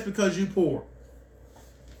you just because you're poor.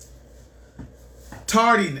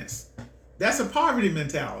 Tardiness. That's a poverty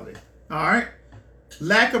mentality. All right.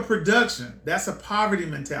 Lack of production. That's a poverty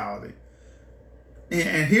mentality.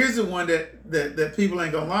 And here's the one that people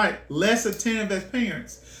ain't gonna like. Less attentive as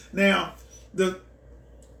parents. Now, that's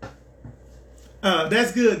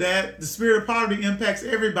good. That the spirit of poverty impacts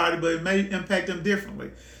everybody, but it may impact them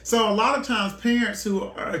differently. So a lot of times parents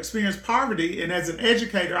who experience poverty, and as an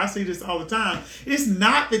educator, I see this all the time, it's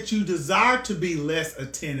not that you desire to be less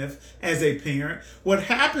attentive as a parent. What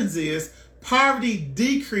happens is poverty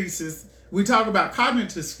decreases. We talk about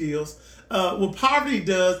cognitive skills. What poverty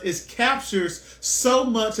does is captures so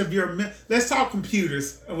much of your. Let's talk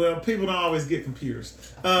computers. Well, people don't always get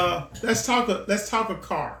computers. Let's talk a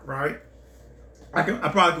car, right? I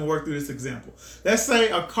probably can work through this example. Let's say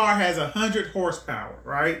a car has 100 horsepower,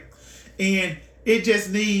 right? And it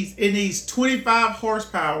needs 25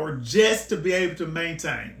 horsepower just to be able to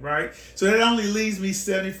maintain, right? So that only leaves me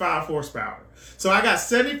 75 horsepower. So I got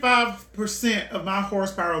 75% of my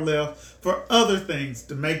horsepower left for other things,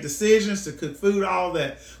 to make decisions, to cook food, all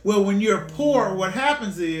that. Well, when you're poor, what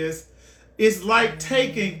happens is, it's like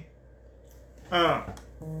taking,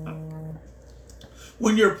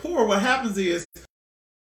 when you're poor, what happens is,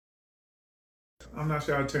 I'm not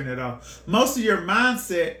sure how to turn that off. Most of your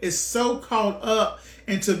mindset is so caught up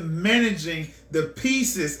into managing the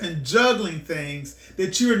pieces and juggling things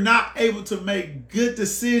that you're not able to make good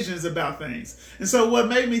decisions about things. And so what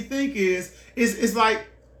made me think is like,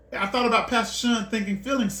 I thought about Pastor Sean thinking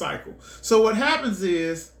feeling cycle. So what happens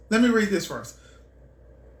is, let me read this first.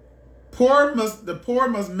 The poor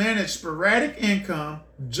must manage sporadic income,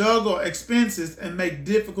 juggle expenses, and make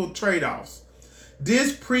difficult trade-offs.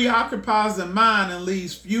 This preoccupies the mind and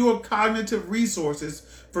leaves fewer cognitive resources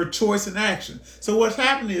for choice and action. So what's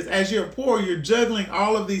happening is, as you're poor, you're juggling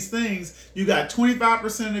all of these things. You got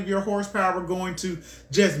 25% of your horsepower going to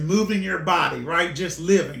just moving your body, right? Just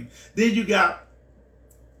living. Then you got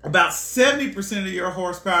about 70% of your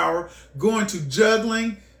horsepower going to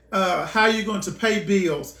juggling, how you're going to pay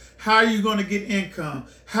bills, how are you going to get income,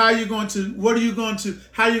 how are you going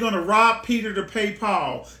to rob Peter to pay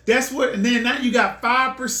Paul. That's what, and then now you got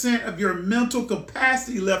 5% of your mental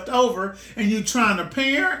capacity left over, and you're trying to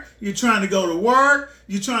parent, you're trying to go to work,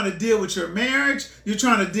 you're trying to deal with your marriage, you're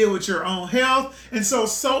trying to deal with your own health. And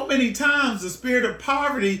so many times the spirit of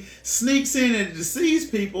poverty sneaks in and deceives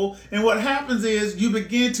people. And what happens is you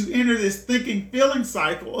begin to enter this thinking feeling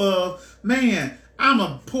cycle of, man, I'm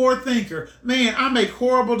a poor thinker. Man, I make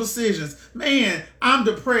horrible decisions. Man, I'm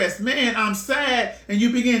depressed. Man, I'm sad. And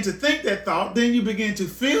you begin to think that thought. Then you begin to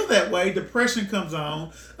feel that way. Depression comes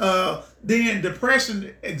on. Then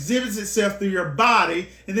depression exhibits itself through your body.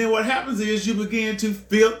 And then what happens is you begin to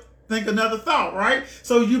think another thought, right?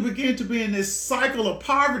 So you begin to be in this cycle of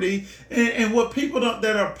poverty. And what people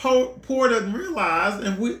that are poor doesn't realize,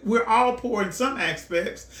 and we're all poor in some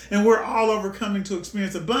aspects, and we're all overcoming to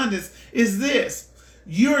experience abundance, is this.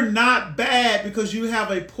 You're not bad because you have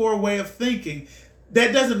a poor way of thinking.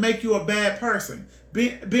 That doesn't make you a bad person.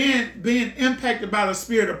 Being impacted by the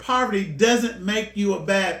spirit of poverty doesn't make you a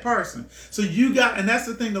bad person. So and that's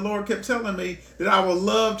the thing the Lord kept telling me, that I would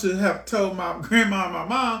love to have told my grandma and my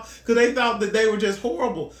mom, because they thought that they were just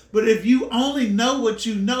horrible. But if you only know what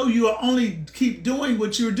you know, you'll only keep doing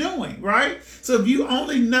what you're doing, right? So if you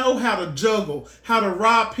only know how to juggle, how to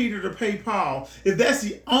rob Peter to pay Paul, if that's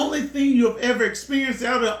the only thing you have ever experienced,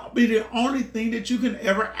 that'll be the only thing that you can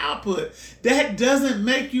ever output. That doesn't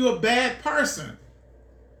make you a bad person.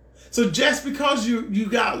 So just because you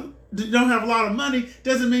don't have a lot of money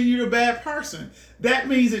doesn't mean you're a bad person. That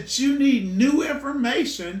means that you need new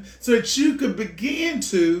information so that you could begin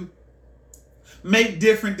to make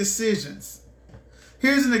different decisions.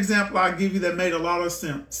 Here's an example I'll give you that made a lot of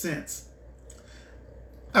sense.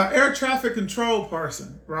 An air traffic control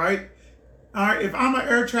person, right? All right, if I'm an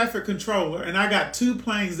air traffic controller and I got 2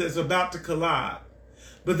 planes that's about to collide,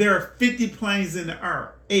 but there are 50 planes in the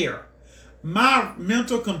air, my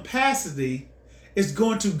mental capacity is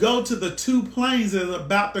going to go to the 2 planes that are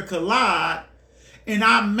about to collide, and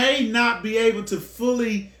I may not be able to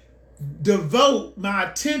fully devote my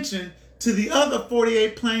attention to the other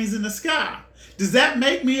 48 planes in the sky. Does that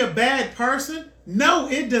make me a bad person? No,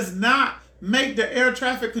 it does not make the air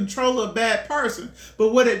traffic controller a bad person.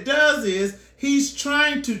 But what it does is he's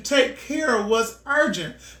trying to take care of what's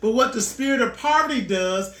urgent. But what the spirit of poverty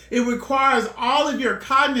does, it requires all of your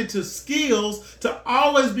cognitive skills to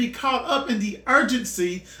always be caught up in the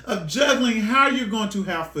urgency of juggling how you're going to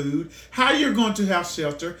have food, how you're going to have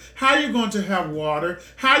shelter, how you're going to have water,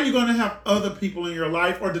 how you're going to have other people in your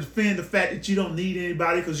life, or defend the fact that you don't need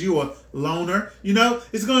anybody because you're a loner. You know,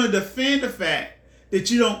 it's going to defend the fact that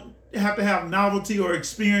you don't have to have novelty or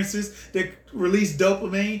experiences that release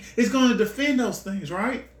dopamine. It's going to defend those things,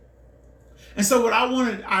 right? And so what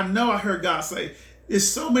I know I heard God say, there's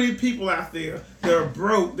so many people out there that are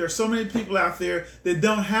broke. There's so many people out there that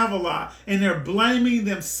don't have a lot, and they're blaming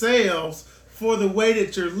themselves for the way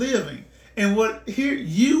that you're living. And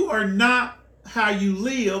you are not how you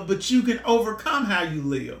live, but you can overcome how you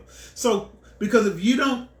live. So, because if you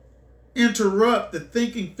don't interrupt the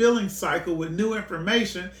thinking feeling cycle with new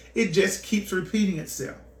information, it just keeps repeating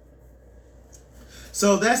itself.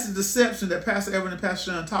 So that's the deception that Pastor Edwin and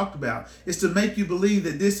Pastor Sean talked about. It's to make you believe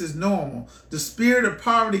that this is normal. The spirit of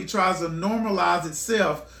poverty tries to normalize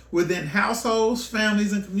itself within households,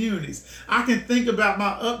 families, and communities. I can think about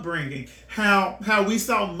my upbringing, how we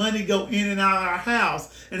saw money go in and out of our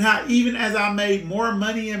house, and how even as I made more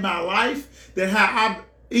money in my life,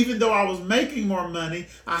 even though I was making more money,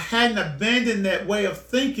 I hadn't abandoned that way of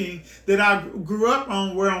thinking that I grew up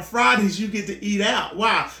on, where on Fridays you get to eat out.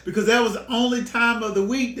 Why? Because that was the only time of the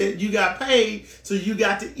week that you got paid, so you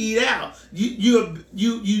got to eat out.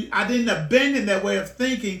 I didn't abandon that way of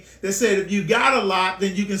thinking that said if you got a lot,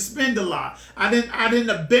 then you can spend a lot. I didn't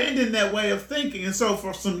abandon that way of thinking. And so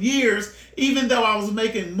for some years, even though I was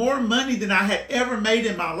making more money than I had ever made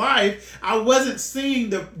in my life, I wasn't seeing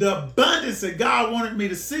the abundance that God wanted me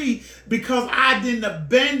to see, because I didn't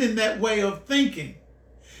abandon that way of thinking.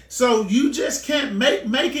 So you just can't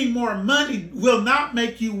making more money will not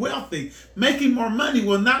make you wealthy. Making more money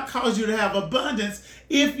will not cause you to have abundance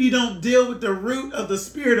if you don't deal with the root of the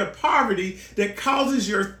spirit of poverty that causes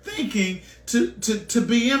your thinking to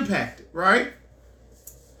be impacted, right?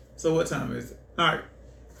 So what time is it? All right.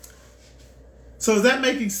 So is that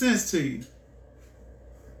making sense to you?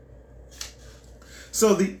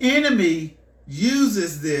 So the enemy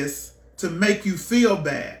uses this to make you feel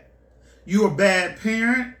bad. You're a bad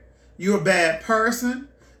parent. You're a bad person.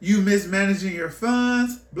 You mismanaging your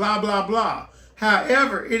funds, blah, blah, blah.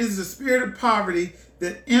 However, it is the spirit of poverty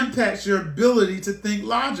that impacts your ability to think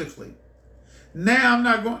logically. Now, I'm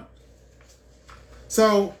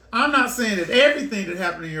not saying that everything that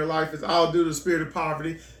happened in your life is all due to the spirit of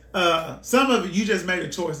poverty. Some of it you just made a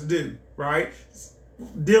choice to do, right?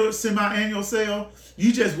 Dealer semi-annual sale,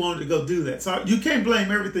 you just wanted to go do that. So you can't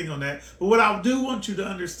blame everything on that. But what I do want you to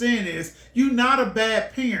understand is you're not a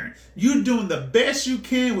bad parent. You're doing the best you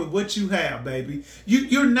can with what you have, baby.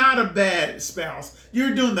 You're not a bad spouse.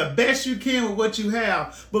 You're doing the best you can with what you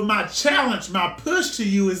have. But my challenge, my push to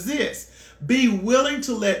you is this. Be willing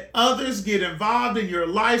to let others get involved in your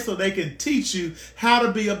life so they can teach you how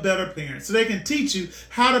to be a better parent, so they can teach you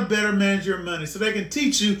how to better manage your money, so they can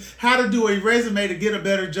teach you how to do a resume to get a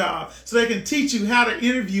better job, so they can teach you how to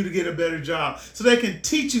interview to get a better job, so they can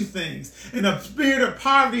teach you things. And the spirit of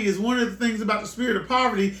poverty is one of the things about the spirit of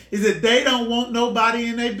poverty is that they don't want nobody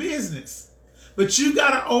in their business. But you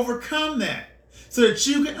got to overcome that so that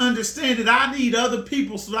you can understand that I need other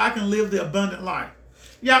people so that I can live the abundant life.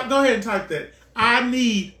 Y'all, go ahead and type that. I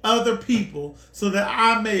need other people so that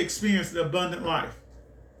I may experience the abundant life.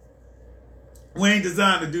 We ain't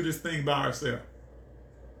designed to do this thing by ourselves.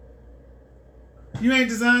 You ain't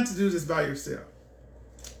designed to do this by yourself.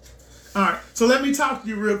 All right, so let me talk to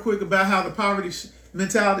you real quick about how the poverty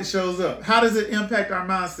mentality shows up. How does it impact our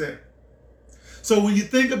mindset? So when you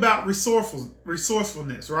think about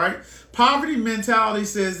resourcefulness, right? Poverty mentality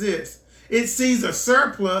says this. It sees a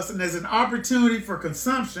surplus and as an opportunity for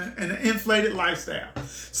consumption and an inflated lifestyle.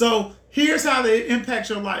 So here's how it impacts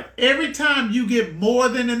your life. Every time you get more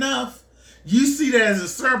than enough, you see that as a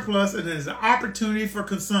surplus and as an opportunity for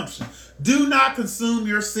consumption. Do not consume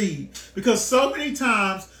your seed, because so many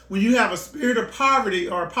times when you have a spirit of poverty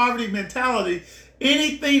or a poverty mentality,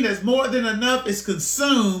 anything that's more than enough is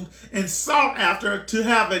consumed and sought after to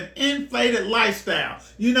have an inflated lifestyle.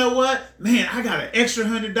 You know what? Man, I got an extra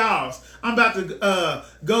 $100. I'm about to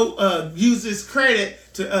go use this credit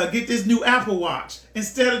to get this new Apple Watch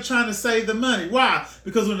instead of trying to save the money. Why?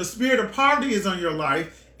 Because when the spirit of poverty is on your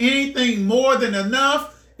life, anything more than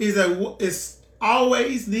enough is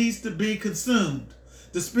always needs to be consumed.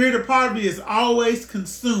 The spirit of poverty is always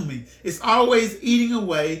consuming. It's always eating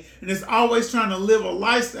away, and it's always trying to live a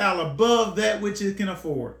lifestyle above that which it can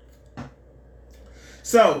afford.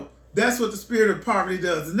 So That's what the spirit of poverty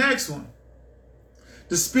does. The next one.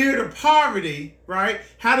 The spirit of poverty, right?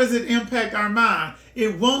 How does it impact our mind?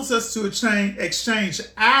 It wants us to exchange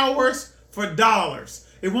hours for dollars.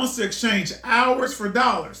 It wants to exchange hours for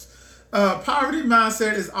dollars. Poverty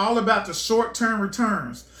mindset is all about the short-term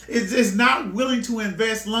returns. It's not willing to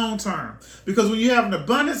invest long-term. Because when you have an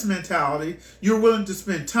abundance mentality, you're willing to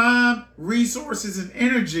spend time, resources, and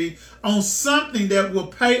energy on something that will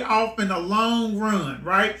pay off in the long run,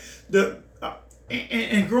 right?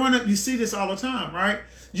 And growing up, you see this all the time, right?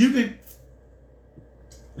 You can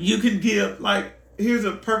give, like, here's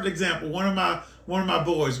a perfect example. One of my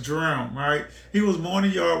boys, Jerome, right? He was mowing the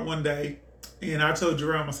yard one day, and I told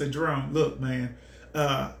Jerome, I said, Jerome, look, man,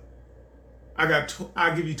 I'll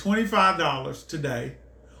give you $25 today,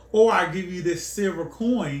 or I give you this silver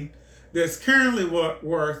coin that's currently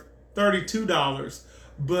worth $32,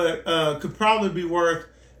 but could probably be worth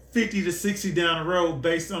 50 to 60 down the road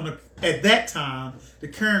based on at that time, the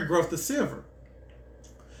current growth of silver.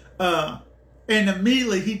 And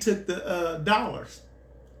immediately he took the dollars.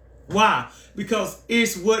 Why? Because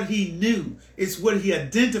it's what he knew. It's what he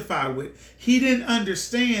identified with. He didn't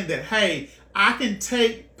understand that, hey, I can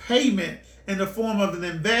take payment in the form of an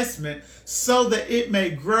investment so that it may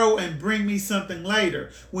grow and bring me something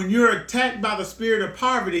later. When you're attacked by the spirit of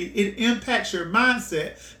poverty, it impacts your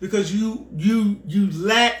mindset because you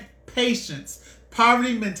lack patience.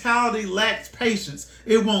 Poverty mentality lacks patience.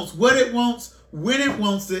 It wants what it wants, when it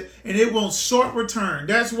wants it, and it wants short return.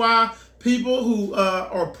 That's why people who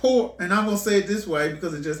are poor, and I'm going to say it this way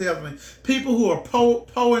because it just helps me. People who are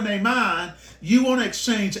poor in their mind, you want to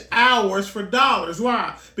exchange hours for dollars.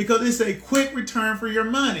 Why? Because it's a quick return for your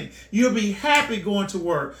money. You'll be happy going to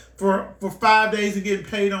work for 5 days and getting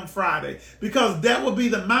paid on Friday, because that will be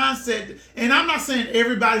the mindset. And I'm not saying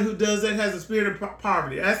everybody who does that has a spirit of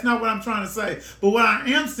poverty. That's not what I'm trying to say. But what I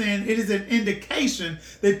am saying, it is an indication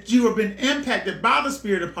that you have been impacted by the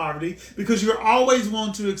spirit of poverty because you're always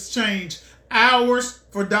wanting to exchange hours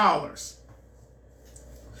for dollars.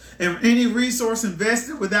 And any resource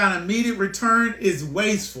invested without immediate return is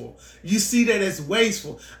wasteful. You see that as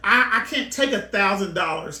wasteful. I can't take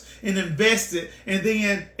 $1,000 and invest it, and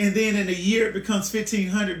then in a year it becomes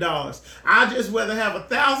 $1,500. I just rather have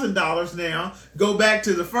 $1,000 now, go back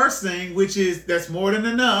to the first thing, which is that's more than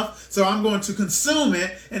enough. So I'm going to consume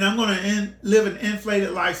it, and I'm going to live an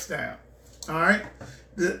inflated lifestyle. All right.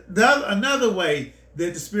 Another way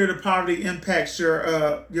that the spirit of poverty impacts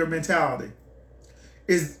your mentality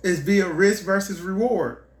is via risk versus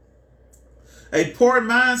reward. A poor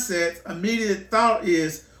mindset's immediate thought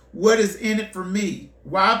is, what is in it for me?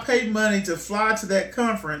 Why pay money to fly to that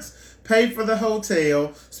conference, pay for the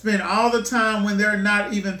hotel, spend all the time when they're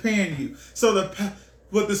not even paying you? So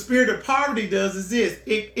what the spirit of poverty does is this.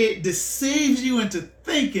 It deceives you into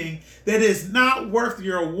thinking that it's not worth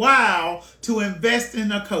your while to invest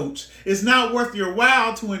in a coach. It's not worth your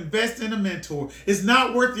while to invest in a mentor. It's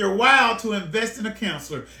not worth your while to invest in a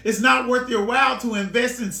counselor. It's not worth your while to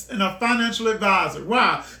invest in a financial advisor.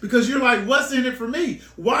 Why? Because you're like, what's in it for me?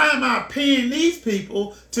 Why am I paying these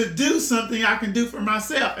people to do something I can do for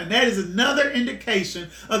myself? And that is another indication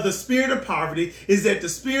of the spirit of poverty, is that the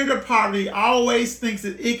spirit of poverty always thinks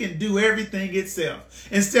that it can do everything itself,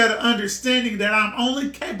 instead of understanding that I'm only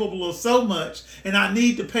capable of so much and I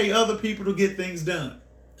need to pay other people to get things done.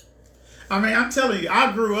 I mean, I'm telling you,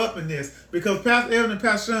 I grew up in this, because Pastor Evan and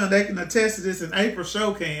Pastor Sean, they can attest to this, and April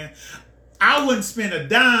Show can. I wouldn't spend a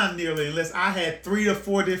dime nearly unless I had 3 or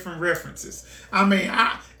 4 different references. I mean,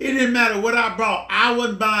 it didn't matter what I bought.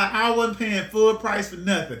 I wasn't paying full price for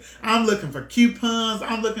nothing. I'm looking for coupons.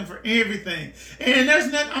 I'm looking for everything. And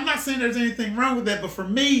I'm not saying there's anything wrong with that, but for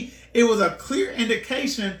me, it was a clear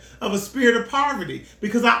indication of a spirit of poverty,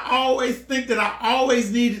 because I always think that I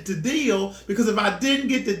always needed to deal, because if I didn't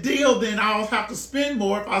get the deal, then I'll have to spend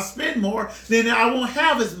more. If I spend more, then I won't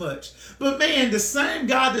have as much. But man, the same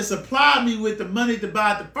God that supplied me with the money to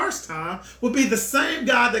buy it the first time will be the same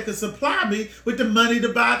God that can supply me with the money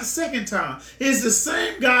to buy it the second time. It's the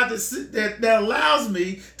same God that allows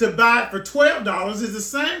me to buy it for $12. It's the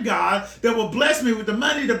same God that will bless me with the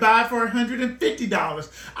money to buy it for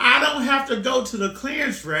 $150. I don't have to go to the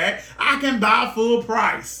clearance rack. I can buy full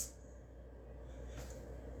price.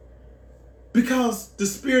 Because the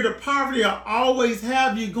spirit of poverty will always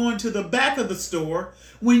have you going to the back of the store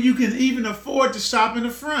when you can even afford to shop in the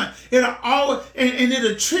front. It'll always, and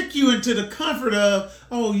it'll trick you into the comfort of,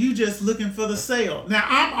 oh, you just looking for the sale. Now,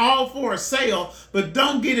 I'm all for a sale, but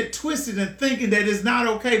don't get it twisted and thinking that it's not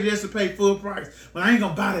okay just to pay full price. Well, I ain't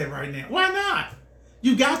going to buy that right now. Why not?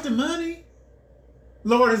 You got the money.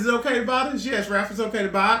 Lord, is it okay to buy this? Yes, Raph, it's okay to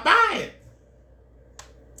buy it. Buy it.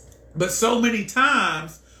 But so many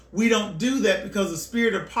times we don't do that because the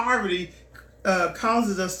spirit of poverty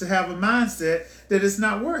causes us to have a mindset that it's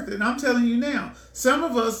not worth it. And I'm telling you now, some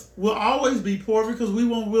of us will always be poor because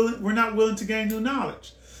we're not willing to gain new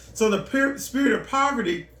knowledge. So the spirit of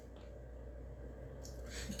poverty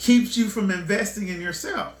keeps you from investing in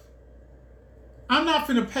yourself. I'm not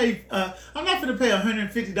going to pay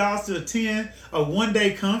 $150 to attend a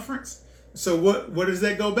one-day conference. So what does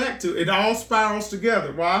that go back to? It all spirals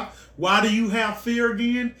together. Why? Why do you have fear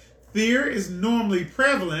again? Fear is normally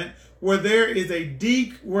prevalent where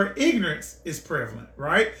where ignorance is prevalent,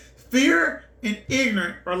 right? Fear and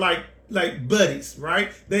ignorance are like buddies,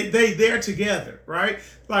 right? They're together, right?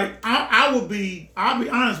 Like I'll be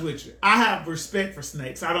honest with you. I have respect for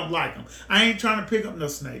snakes. I don't like them. I ain't trying to pick up no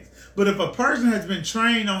snakes. But if a person has been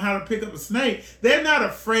trained on how to pick up a snake, they're not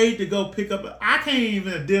afraid to go pick up. I can't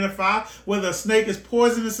even identify whether a snake is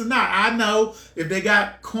poisonous or not. I know if they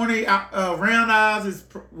got corny round eyes, it's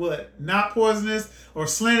not poisonous, or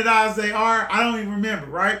slanted eyes they are. I don't even remember,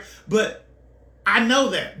 right? But I know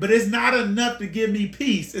that, but it's not enough to give me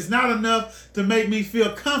peace. It's not enough to make me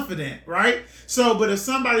feel confident, right? So, but if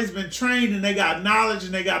somebody's been trained and they got knowledge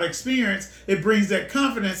and they got experience, it brings that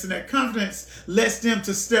confidence, and that confidence lets them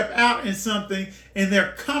to step out in something, and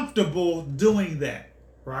they're comfortable doing that,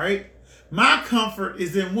 right? My comfort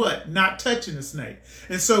is in what? Not touching the snake.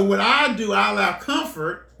 And so what I do, I allow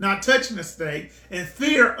comfort, not touching the snake, and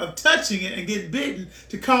fear of touching it and getting bitten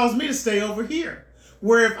to cause me to stay over here.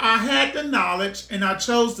 Where if I had the knowledge and I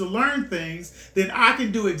chose to learn things, then I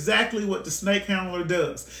can do exactly what the snake handler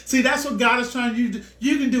does. See, that's what God is trying to do.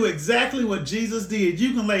 You can do exactly what Jesus did.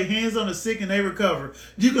 You can lay hands on the sick and they recover.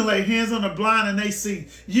 You can lay hands on the blind and they see.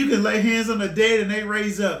 You can lay hands on the dead and they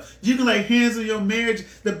raise up. You can lay hands on your marriage.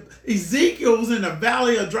 Ezekiel was in the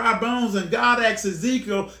valley of dry bones, and God asked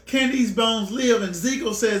Ezekiel, can these bones live? And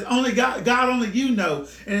Ezekiel says, only God only you know.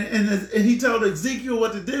 And he told Ezekiel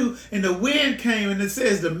what to do, and the wind came, and it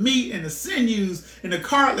says the meat and the sinews and the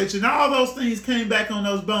cartilage and all those things came back on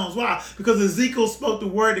those bones. Why? Because Ezekiel spoke the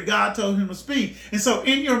word that God told him to speak. And so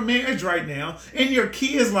in your marriage right now, in your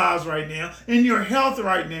kids' lives right now, in your health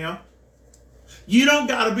right now, you don't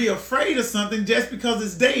got to be afraid of something just because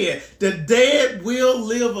it's dead. The dead will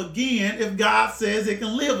live again if God says it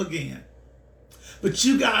can live again. But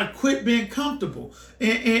you got to quit being comfortable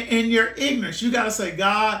in your ignorance. You got to say,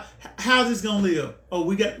 God, how's this going to live? Oh,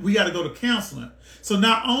 we got to go to counseling. So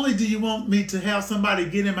not only do you want me to have somebody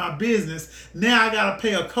get in my business, now I got to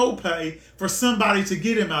pay a copay for somebody to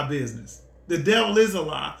get in my business. The devil is a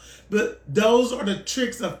lie. But those are the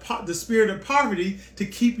tricks of the spirit of poverty to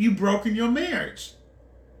keep you broke in your marriage.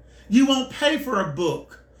 You won't pay for a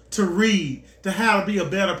book to read to how to be a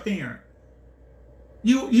better parent.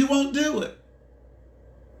 You won't do it.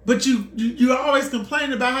 But you always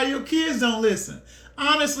complain about how your kids don't listen.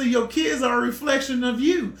 Honestly, your kids are a reflection of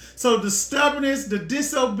you. So the stubbornness, the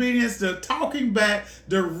disobedience, the talking back,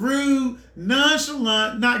 the rude,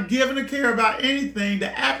 nonchalant, not giving a care about anything,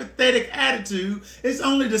 the apathetic attitude, it's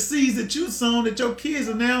only the seeds that you sown that your kids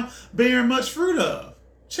are now bearing much fruit of.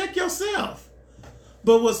 Check yourself.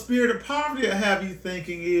 But what spirit of poverty will have you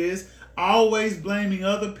thinking is always blaming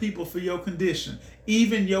other people for your condition,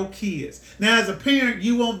 even your kids. Now, as a parent,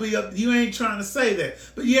 you ain't trying to say that.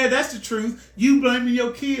 But yeah, that's the truth. You blaming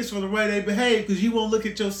your kids for the way they behave because you won't look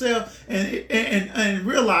at yourself and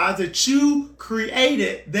realize that you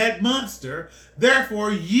created that monster.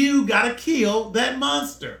 Therefore, you got to kill that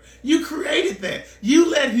monster. You created that. You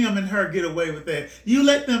let him and her get away with that. You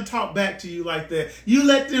let them talk back to you like that. You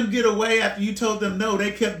let them get away after you told them no.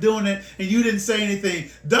 They kept doing it and you didn't say anything.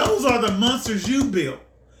 Those are the monsters you built.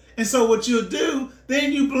 And so what you'll do,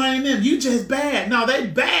 then you blame them. You just bad. No, they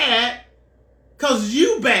bad because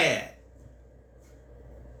you bad.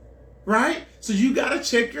 Right? So you got to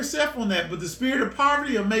check yourself on that. But the spirit of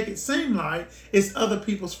poverty will make it seem like it's other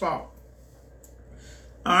people's fault.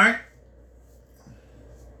 All right?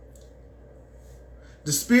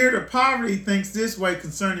 The spirit of poverty thinks this way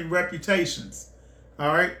concerning reputations.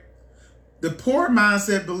 All right? The poor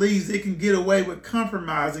mindset believes it can get away with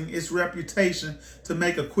compromising its reputation to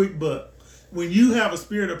make a quick buck. When you have a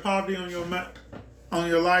spirit of poverty on your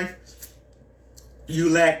life, you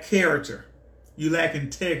lack character. You lack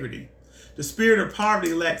integrity. The spirit of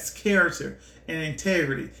poverty lacks character and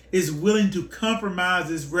integrity. It's willing to compromise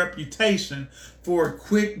its reputation for a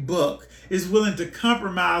quick buck. It's willing to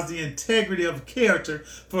compromise the integrity of character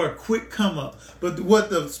for a quick come up. But what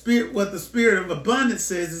the spirit of abundance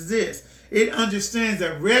says is this. It understands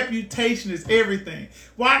that reputation is everything.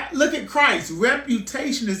 Why? Look at Christ.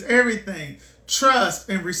 Reputation is everything. trust,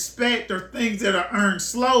 and respect are things that are earned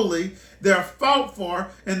slowly, they're fought for,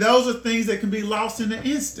 and those are things that can be lost in an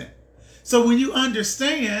instant. So when you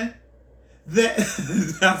understand that,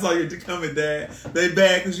 that's all you're coming, Dad. They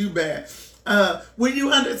bad because you bad. When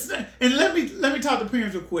you understand, and let me talk to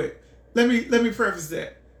parents real quick. Let me preface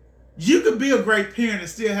that. You could be a great parent and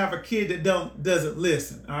still have a kid that doesn't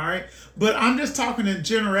listen, all right? But I'm just talking in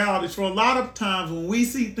generalities. For a lot of times when we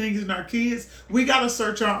see things in our kids, we got to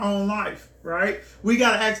search our own life, right? We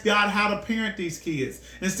got to ask God how to parent these kids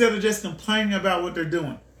instead of just complaining about what they're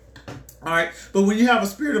doing. All right. But when you have a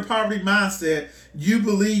spirit of poverty mindset, you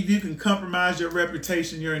believe you can compromise your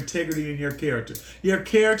reputation, your integrity, and your character. Your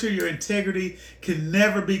character, your integrity can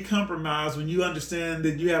never be compromised when you understand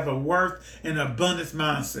that you have a worth and abundance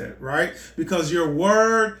mindset, right? Because your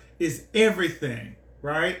word is everything,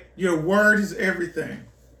 right? Your word is everything.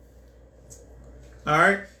 All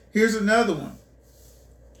right. Here's another one.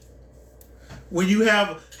 When you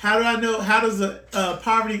have, how do I know, how does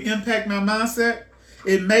poverty impact my mindset?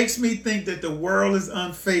 It makes me think that the world is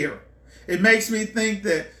unfair. It makes me think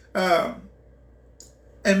that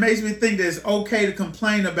it's okay to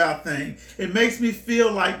complain about things. It makes me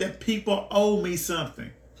feel like that people owe me something.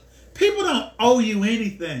 People don't owe you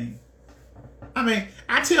anything. I mean,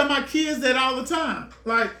 I tell my kids that all the time.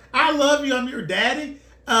 Like, I love you, I'm your daddy,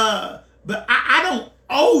 but I don't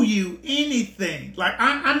owe you anything. Like,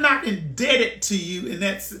 I'm not indebted to you, and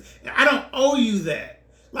I don't owe you that.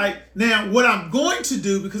 Like, now, what I'm going to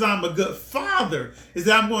do, because I'm a good father, is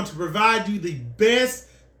that I'm going to provide you the best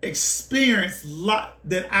experience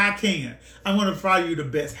that I can. I'm going to provide you the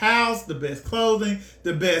best house, the best clothing,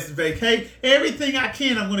 the best vacation. Everything I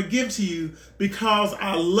can, I'm going to give to you because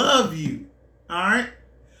I love you. All right?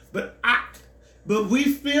 But we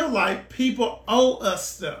feel like people owe us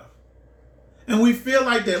stuff. And we feel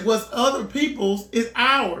like that what's other people's is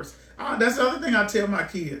ours. That's the other thing I tell my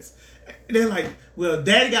kids. They're like, well,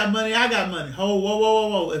 daddy got money, I got money. Whoa, whoa, whoa,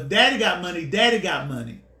 whoa, whoa. If daddy got money, daddy got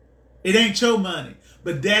money. It ain't your money.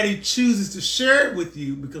 But daddy chooses to share it with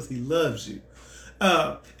you because he loves you.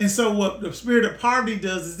 And so what the spirit of poverty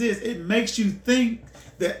does is this. It makes you think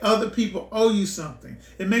that other people owe you something.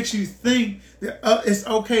 It makes you think that it's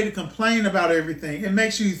okay to complain about everything. It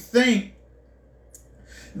makes you think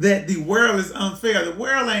that the world is unfair. The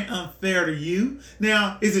world ain't unfair to you.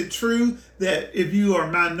 Now, is it true that if you are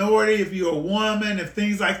a minority, if you're a woman, if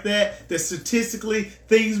things like that, that statistically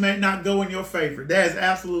things may not go in your favor? That is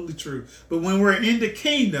absolutely true. But when we're in the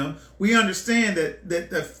kingdom, we understand that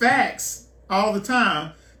the facts all the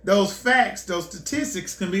time, those facts, those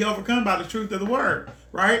statistics can be overcome by the truth of the word,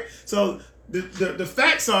 right? So the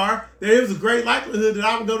facts are there is a great likelihood that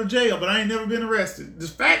I would go to jail, but I ain't never been arrested. The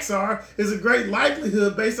facts are there's a great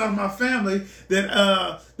likelihood based on my family that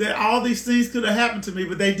all these things could have happened to me,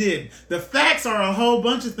 but they didn't. The facts are a whole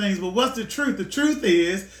bunch of things, but what's the truth? The truth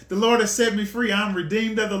is the Lord has set me free. I'm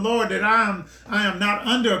redeemed of the Lord, that I am not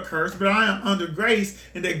under a curse, but I am under grace,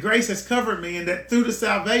 and that grace has covered me, and that through the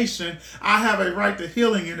salvation I have a right to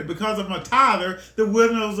healing, and because of my tither, the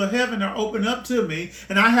windows of heaven are open up to me,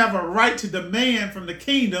 and I have a right to demand from the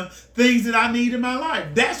kingdom things that I need in my life.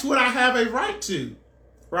 That's what I have a right to,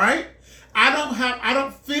 right? I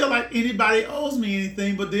don't feel like anybody owes me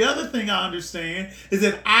anything, but the other thing I understand is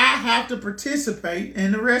that I have to participate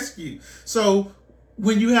in the rescue. So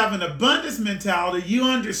when you have an abundance mentality, you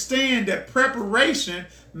understand that preparation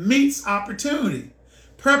meets opportunity.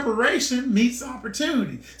 Preparation meets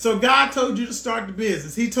opportunity. So God told you to start the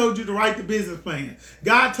business. He told you to write the business plan.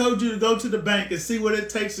 God told you to go to the bank and see what it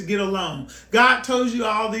takes to get a loan. God told you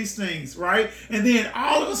all these things, right? And then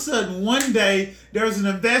all of a sudden, one day, there was an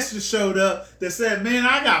investor showed up that said, man,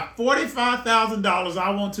 I got $45,000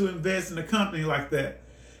 I want to invest in a company like that.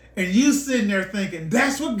 And you sitting there thinking,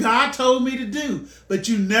 that's what God told me to do. But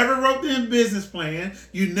you never wrote the business plan.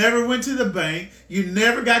 You never went to the bank. You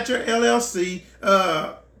never got your LLC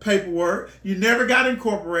paperwork. You never got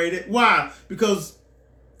incorporated. Why? Because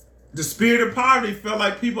the spirit of poverty felt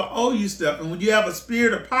like people owe you stuff. And when you have a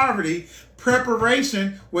spirit of poverty,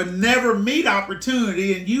 preparation will never meet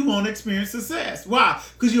opportunity, and you won't experience success. Why?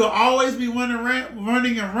 Because you'll always be running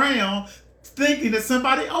around thinking that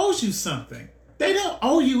somebody owes you something. They don't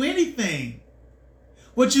owe you anything.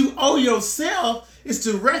 What you owe yourself It's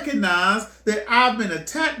to recognize that I've been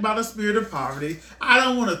attacked by the spirit of poverty. I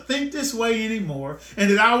don't want to think this way anymore.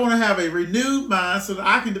 And that I want to have a renewed mind so that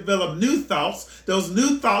I can develop new thoughts. Those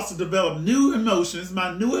new thoughts will develop new emotions.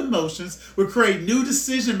 My new emotions will create new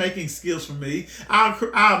decision-making skills for me.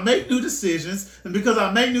 I'll make new decisions. And because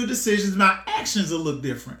I make new decisions, my actions will look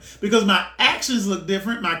different. Because my actions look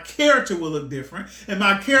different, my character will look different. And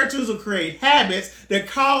my characters will create habits that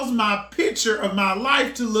cause my picture of my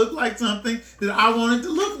life to look like something that I want it to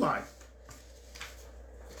look like.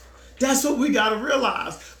 That's what we got to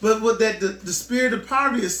realize. But what that the spirit of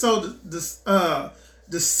poverty is so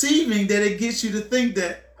deceiving that it gets you to think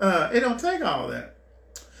that it don't take all that.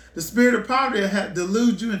 The spirit of poverty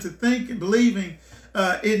deludes you into thinking, believing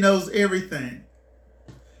it knows everything.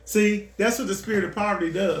 See, that's what the spirit of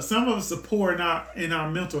poverty does. Some of us are poor in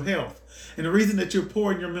our mental health. And the reason that you're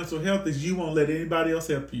poor in your mental health is you won't let anybody else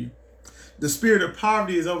help you. The spirit of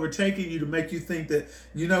poverty is overtaking you to make you think that,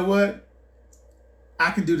 you know what? I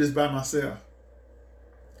can do this by myself.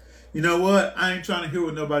 You know what? I ain't trying to hear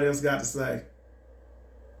what nobody else got to say.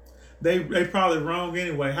 They probably wrong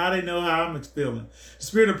anyway. How they know how I'm feeling? The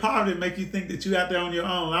spirit of poverty make you think that you out there on your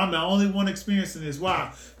own. I'm the only one experiencing this.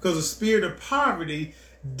 Why? Because the spirit of poverty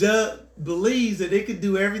believes that it can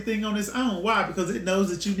do everything on its own. Why? Because it knows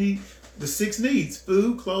that you need the 6 needs: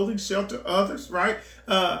 food, clothing, shelter, others, right?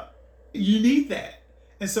 You need that.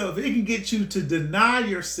 And so if it can get you to deny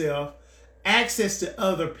yourself access to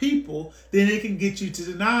other people, then it can get you to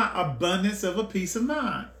deny abundance of a peace of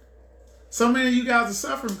mind. So many of you guys are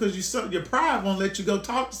suffering because your pride won't let you go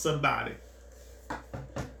talk to somebody.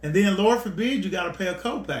 And then, Lord forbid, you got to pay a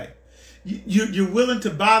copay. You're willing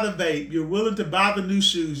to buy the vape. You're willing to buy the new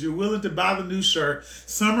shoes. You're willing to buy the new shirt.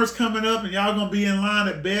 Summer's coming up and y'all going to be in line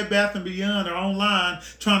at Bed Bath & Beyond or online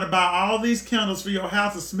trying to buy all these candles for your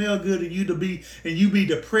house to smell good and you be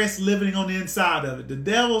depressed living on the inside of it. The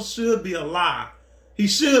devil should be a lie. He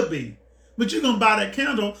should be. But you're going to buy that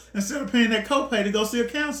candle instead of paying that copay to go see a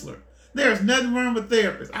counselor. There's nothing wrong with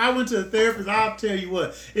therapists. I went to a therapist. I'll tell you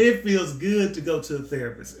what, it feels good to go to a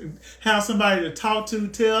therapist. Have somebody to talk to,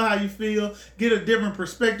 tell how you feel, get a different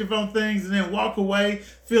perspective on things, and then walk away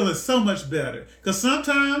feeling so much better. Because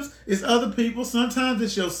sometimes it's other people, sometimes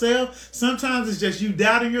it's yourself, sometimes it's just you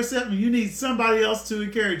doubting yourself, and you need somebody else to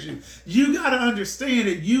encourage you. You got to understand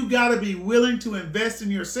that you got to be willing to invest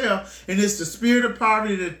in yourself, and it's the spirit of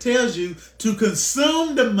poverty that tells you to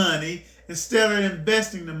consume the money instead of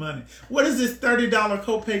investing the money. What is this $30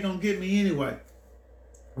 copay going to get me anyway?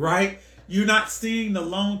 Right? You're not seeing the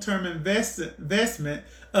long-term investment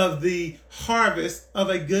of the harvest of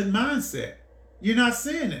a good mindset. You're not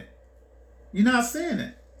seeing it. You're not seeing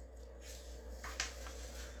it.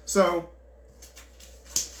 So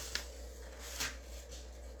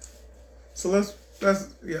let's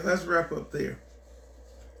wrap up there.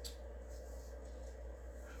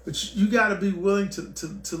 But you got to be willing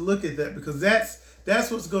to look at that, because that's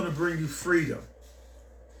what's going to bring you freedom.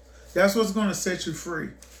 That's what's going to set you free.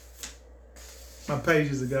 My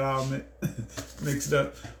pages have got all mixed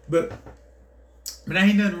up. But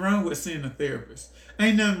ain't nothing wrong with seeing a therapist.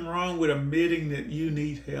 Ain't nothing wrong with admitting that you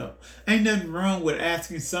need help. Ain't nothing wrong with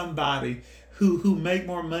asking somebody who make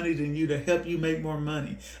more money than you to help you make more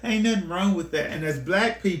money. Ain't nothing wrong with that. And as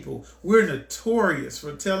black people, we're notorious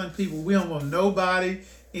for telling people we don't want nobody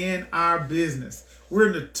in our business.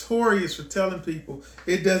 We're notorious for telling people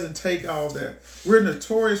it doesn't take all that. We're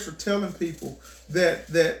notorious for telling people that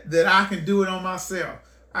I can do it on myself.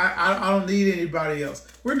 I don't need anybody else.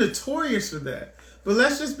 We're notorious for that. But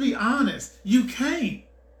let's just be honest. You can't.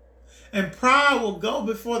 And pride will go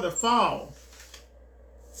before the fall.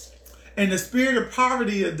 And the spirit of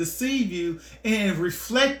poverty will deceive you and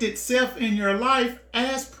reflect itself in your life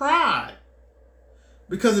as pride.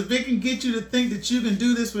 Because if it can get you to think that you can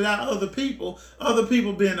do this without other people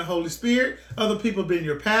being the Holy Spirit, other people being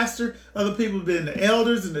your pastor, other people being the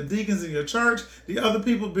elders and the deacons in your church, the other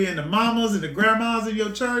people being the mamas and the grandmas in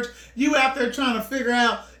your church, you out there trying to figure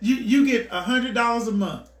out, you get $100 a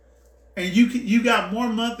month, and you got more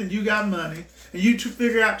month than you got money, and you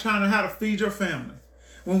figure out trying to how to feed your family.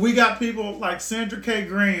 When we got people like Sandra K.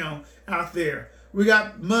 Graham out there, we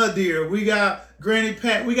got Mud Deer, we got Granny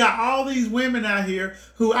Pat, we got all these women out here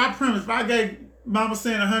who, I promise, if I gave Mama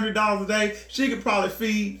Saying $100 a day, she could probably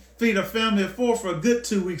feed a family of 4 for a good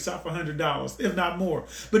 2 weeks off $100, if not more.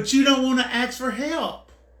 But you don't want to ask for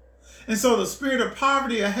help. And so the spirit of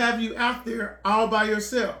poverty will have you out there all by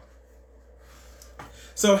yourself.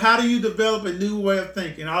 So how do you develop a new way of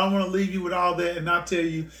thinking? I don't want to leave you with all that and not tell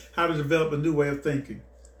you how to develop a new way of thinking.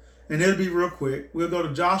 And it'll be real quick. We'll go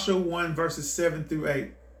to Joshua 1, verses 7 through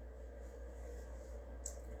 8.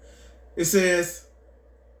 It says,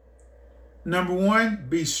 Number one,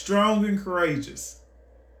 be strong and courageous.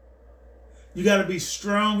 You got to be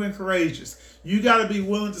strong and courageous. You got to be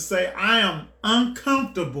willing to say, I am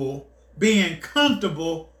uncomfortable being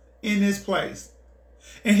comfortable in this place.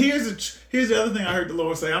 And here's the other thing I heard the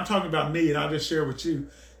Lord say. I'm talking about me, and I'll just share with you.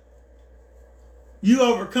 You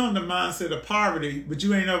overcome the mindset of poverty, but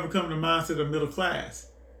you ain't overcome the mindset of middle class.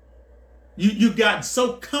 You got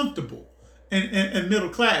so comfortable in middle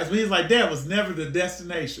class. But he's like, that was never the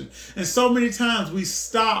destination. And so many times we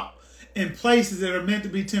stop in places that are meant to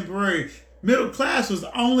be temporary. Middle class was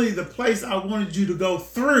only the place I wanted you to go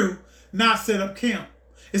through, not set up camp.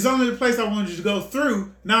 It's only the place I wanted you to go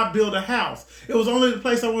through, not build a house. It was only the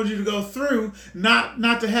place I wanted you to go through,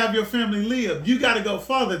 not to have your family live. You got to go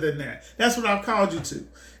farther than that. That's what I've called you to.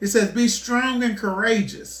 It says, be strong and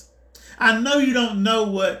courageous. I know you don't know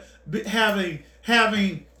what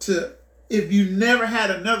having to, if you never had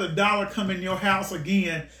another dollar come in your house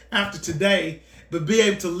again after today, but be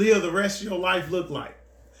able to live the rest of your life look like.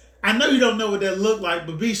 I know you don't know what that looked like,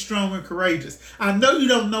 but be strong and courageous. I know you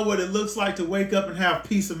don't know what it looks like to wake up and have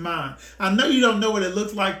peace of mind. I know you don't know what it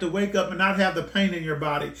looks like to wake up and not have the pain in your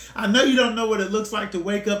body. I know you don't know what it looks like to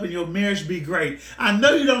wake up and your marriage be great. I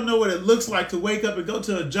know you don't know what it looks like to wake up and go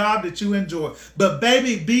to a job that you enjoy. But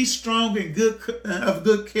baby, be strong and of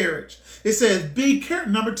good courage. It says, be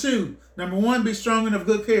careful. Number one, be strong and of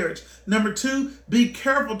good courage. Number two, be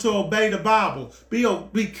careful to obey the Bible.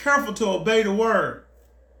 Be careful to obey the word.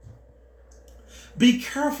 Be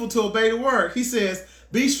careful to obey the word. He says,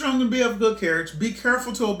 be strong and be of good courage. Be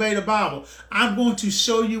careful to obey the Bible. I'm going to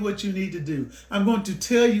show you what you need to do. I'm going to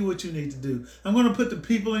tell you what you need to do. I'm going to put the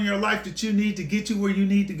people in your life that you need to get you where you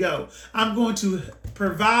need to go. I'm going to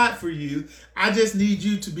provide for you. I just need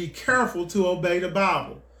you to be careful to obey the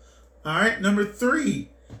Bible. All right. Number three,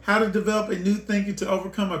 how to develop a new thinking to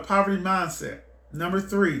overcome a poverty mindset. Number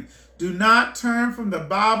three, do not turn from the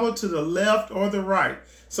Bible to the left or the right.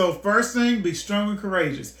 So first thing, be strong and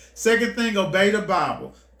courageous. Second thing, obey the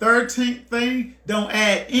Bible. Third thing, don't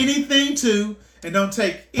add anything to and don't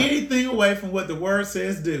take anything away from what the word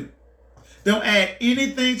says do. Don't add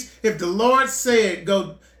anything. If the Lord said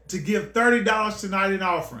go to give $30 tonight in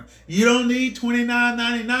offering, you don't need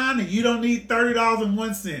 $29.99 and you don't need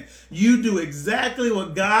 $30.01. You do exactly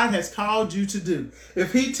what God has called you to do.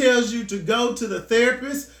 If he tells you to go to the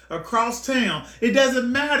therapist across town, it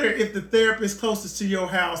doesn't matter if the therapist closest to your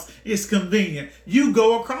house is convenient. You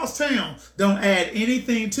go across town. Don't add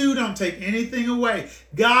anything to, don't take anything away.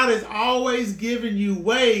 God is always giving you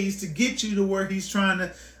ways to get you to where he's trying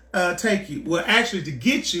to take you. Well, actually, to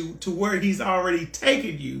get you to where he's already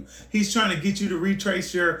taken you. He's trying to get you to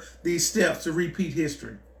retrace these steps, to repeat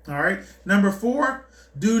history. All right. Number four,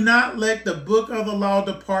 do not let the book of the law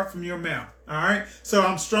depart from your mouth. All right. So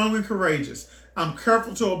I'm strong and courageous. I'm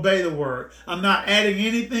careful to obey the word. I'm not adding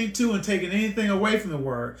anything to and taking anything away from the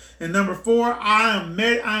word. And number four, I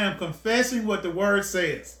am confessing what the word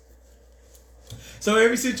says. So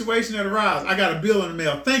every situation that arises, I got a bill in the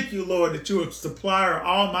mail. Thank you, Lord, that you're a supplier of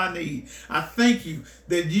all my need. I thank you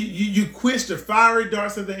that you quench the fiery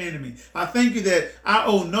darts of the enemy. I thank you that I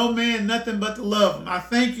owe no man nothing but to love him. I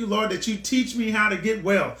thank you, Lord, that you teach me how to get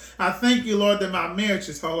well. I thank you, Lord, that my marriage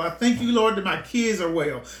is whole. I thank you, Lord, that my kids are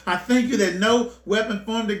well. I thank you that no weapon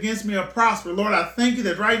formed against me will prosper. Lord, I thank you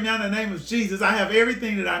that right now in the name of Jesus, I have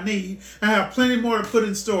everything that I need. I have plenty more to put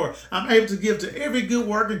in store. I'm able to give to every good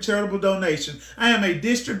work and charitable donation. I am a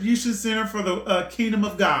distribution center for the kingdom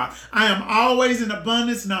of God. I am always in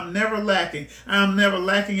abundance and I'm never lacking. I am never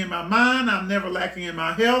lacking in my mind. I'm never lacking in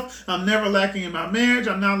my health. I'm never lacking in my marriage.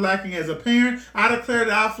 I'm not lacking as a parent. I declare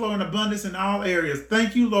that I flow in abundance in all areas.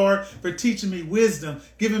 Thank you, Lord, for teaching me wisdom,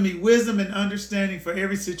 giving me wisdom and understanding for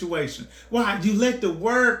every situation. Why? You let the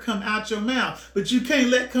word come out your mouth, but you can't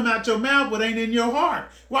let come out your mouth what ain't in your heart.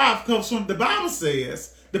 Why? Because the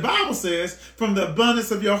Bible says, from the abundance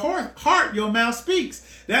of your heart, your mouth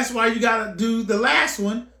speaks. That's why you got to do the last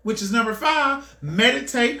one, which is number 5,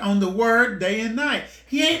 meditate on the word day and night.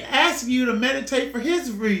 He ain't asking you to meditate for his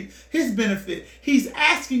benefit. He's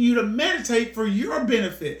asking you to meditate for your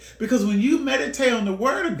benefit. Because when you meditate on the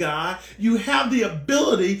word of God, you have the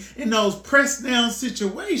ability in those pressed down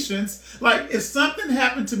situations. Like if something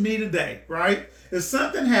happened to me today, right? If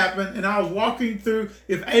something happened and I was walking through,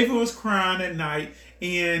 if Ava was crying at night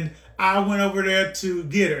and I went over there to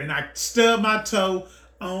get her and I stubbed my toe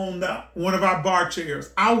on one of our bar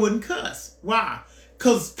chairs, I wouldn't cuss. Why?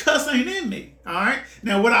 Because cuss ain't in me. All right.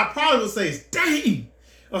 Now, what I probably would say is, dang,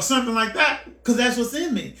 or something like that, because that's what's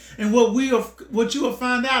in me. And what you will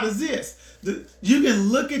find out is this. You can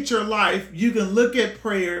look at your life. You can look at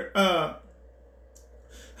prayer.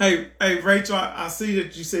 Hey, Rachel, I see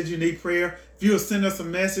that you said you need prayer. If you'll send us a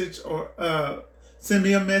message or send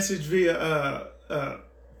me a message via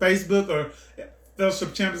Facebook or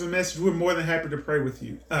Fellowship Champions a message, we're more than happy to pray with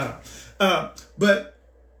you. But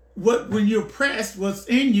when you're pressed, what's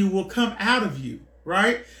in you will come out of you,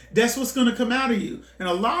 right? That's what's going to come out of you. And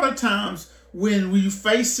a lot of times when you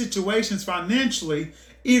face situations financially,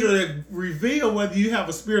 it'll reveal whether you have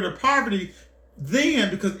a spirit of poverty then,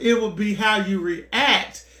 because it will be how you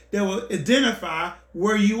react that will identify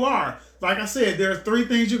where you are. Like I said, there are three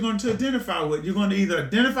things you're going to identify with. You're going to either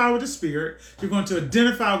identify with the spirit, you're going to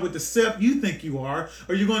identify with the self you think you are,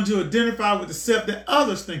 or you're going to identify with the self that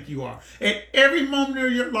others think you are. At every moment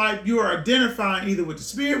of your life, you are identifying either with the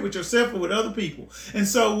spirit, with yourself, or with other people. And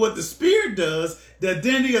so what the spirit does, the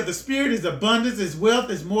identity of the spirit is abundance, is wealth,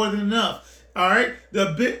 is more than enough. All right?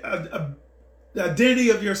 The identity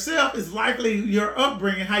of yourself is likely your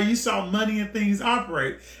upbringing, how you saw money and things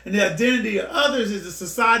operate. And the identity of others is the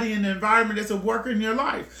society and the environment that's at work in your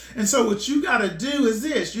life. And so what you got to do is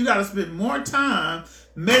this. You got to spend more time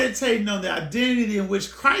meditating on the identity in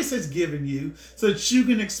which Christ has given you so that you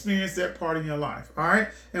can experience that part in your life. All right?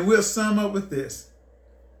 And we'll sum up with this.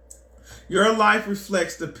 Your life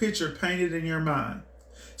reflects the picture painted in your mind.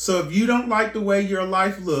 So if you don't like the way your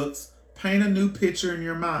life looks, paint a new picture in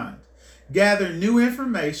your mind. Gather new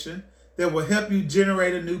information that will help you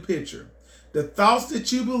generate a new picture. The thoughts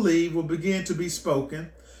that you believe will begin to be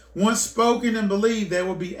spoken. Once spoken and believed, they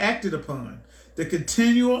will be acted upon. The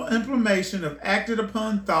continual implementation of acted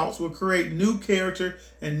upon thoughts will create new character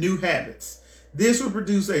and new habits. This will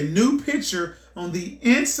produce a new picture on the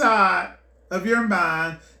inside of your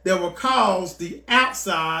mind that will cause the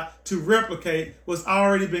outside to replicate what's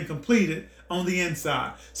already been completed on the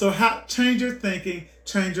inside. So change your thinking,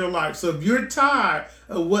 change your life. So if you're tired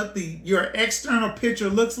of what your external picture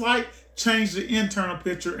looks like, change the internal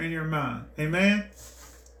picture in your mind. Amen?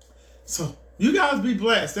 So you guys be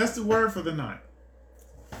blessed. That's the word for the night.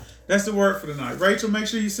 That's the word for the night. Rachel, make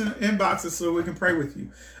sure you send inboxes so we can pray with you.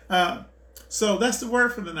 So that's the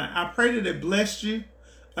word for the night. I pray that it blessed you.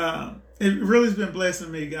 It really has been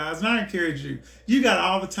blessing me, guys. And I encourage you. You got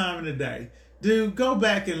all the time in the day. Dude, go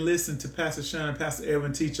back and listen to Pastor Sean and Pastor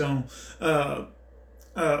Edwin teach on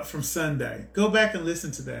from Sunday. Go back and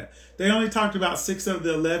listen to that. They only talked about 6 of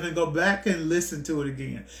the 11. Go back and listen to it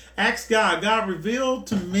again. Ask God. God, reveal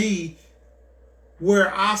to me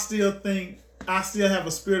where I still have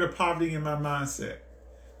a spirit of poverty in my mindset.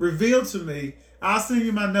 Reveal to me. I'll send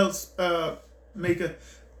you my notes, Mika.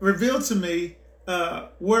 Reveal to me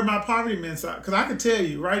where my poverty means, because I can tell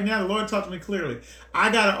you right now, the Lord talked to me clearly.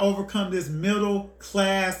 I got to overcome this middle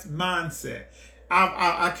class mindset.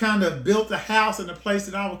 I kind of built a house in a place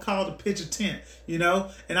that I would call the pitch a tent,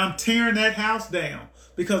 and I'm tearing that house down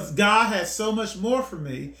because God has so much more for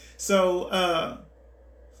me. So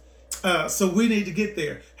we need to get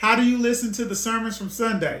there. How do you listen to the sermons from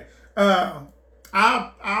Sunday?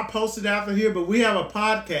 I'll post it after here, but we have a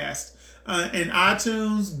podcast in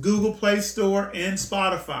iTunes, Google Play Store, and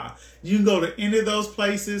Spotify. You can go to any of those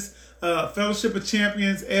places, Fellowship of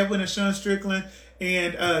Champions, Edwin and Sean Strickland,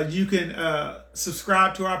 and you can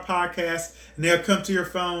subscribe to our podcast, and they'll come to your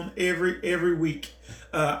phone every week.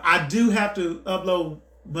 I do have to upload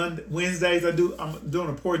Wednesdays. I'm doing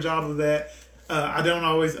a poor job of that. I don't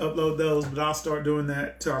always upload those, but I'll start doing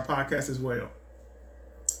that to our podcast as well.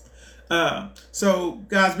 So,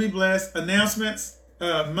 guys, be blessed. Announcements.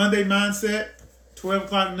 Monday Mindset, 12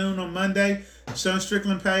 o'clock noon on Monday, Sean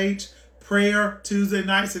Strickland page. Prayer Tuesday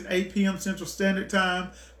nights at 8 p.m. Central Standard Time.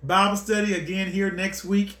 Bible study again here next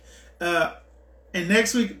week. And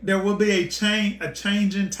next week there will be a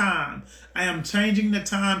change in time. I am changing the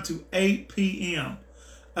time to 8 p.m.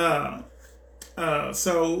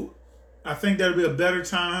 So I think that'll be a better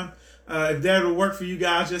time. If that'll work for you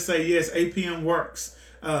guys, just say yes, 8 p.m. works.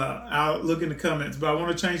 I'll look in the comments, but I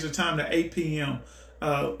want to change the time to 8 p.m.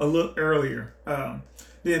 A little earlier.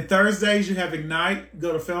 Then Thursdays, you have Ignite.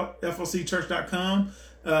 Go to FOCchurch.com.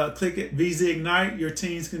 Click it, VZ Ignite. Your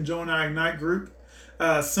teens can join our Ignite group.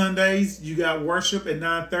 Sundays, you got worship at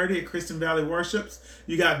 9:30 at Kristen Valley Worships.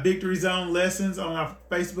 You got Victory Zone lessons on our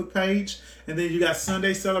Facebook page. And then you got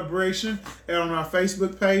Sunday celebration on our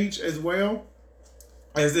Facebook page as well.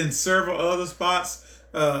 As in several other spots,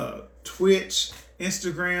 Twitch,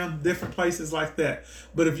 Instagram, different places like that.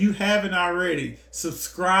 But if you haven't already,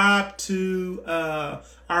 subscribe to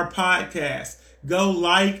our podcast. Go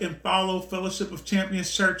like and follow Fellowship of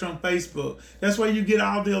Champions Church on Facebook. That's where you get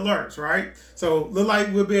all the alerts, right? So look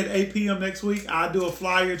like we'll be at 8 p.m. next week. I'll do a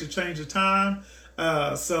flyer to change the time.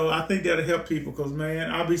 So I think that'll help people because,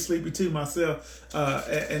 man, I'll be sleepy too myself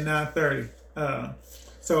at 9:30.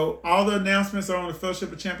 So So all the announcements are on the Fellowship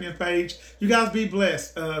of Champions page. You guys be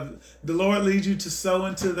blessed. The Lord leads you to sow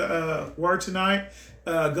into the word tonight.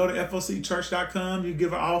 Go to focchurch.com. You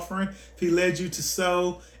give an offering. If he led you to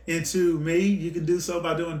sow into me, you can do so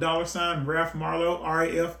by doing $ Ralph Marlowe,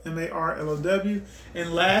 RAFMARLOW.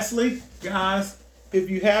 And lastly, guys, if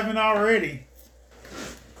you haven't already,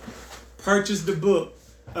 purchase the book.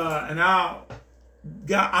 And I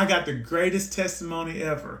got the greatest testimony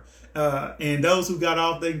ever. And those who got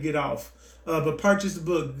off, they can get off. But purchase the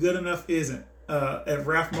book. Good Enough Isn't at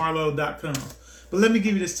ralphmarlowe.com. But let me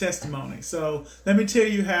give you this testimony. So let me tell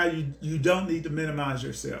you how you don't need to minimize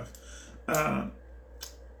yourself.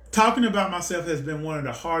 Talking about myself has been one of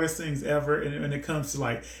the hardest things ever when it comes to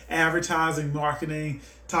like advertising, marketing,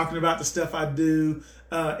 talking about the stuff I do.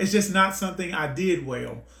 It's just not something I did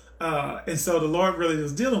well. And so the Lord really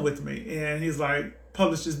was dealing with me, and he's like,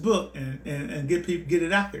 publish this book and get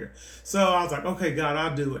it out there. So I was like, okay, God,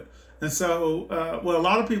 I'll do it. And so, what a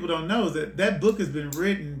lot of people don't know is that book has been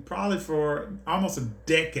written probably for almost a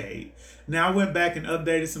decade. Now, I went back and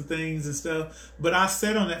updated some things and stuff, but I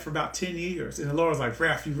sat on that for about 10 years. And the Lord was like,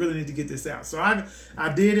 Ralph, you really need to get this out. So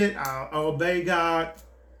I did it. I obey God.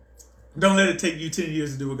 Don't let it take you 10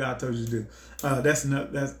 years to do what God told you to do.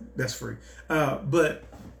 That's free. But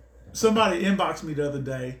somebody inboxed me the other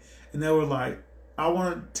day, and they were like, I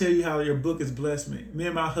want to tell you how your book has blessed me. Me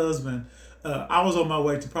and my husband, I was on my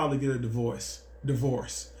way to probably get a divorce.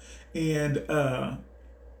 And I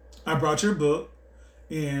brought your book,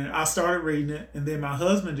 and I started reading it, and then my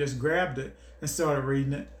husband just grabbed it and started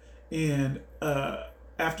reading it. And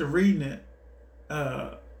after reading it,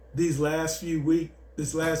 this last week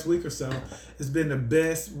or so, it's been the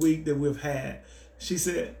best week that we've had. She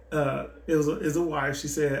said, it was a wife. She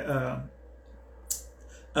said,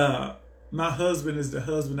 my husband is the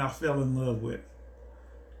husband I fell in love with.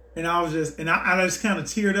 And I just kind of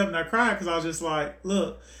teared up and I cried because I was just like,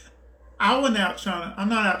 look, I'm not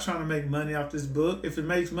out trying to make money off this book. If it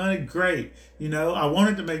makes money, great. I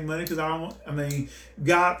wanted to make money because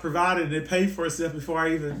God provided and it paid for itself before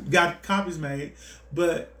I even got copies made.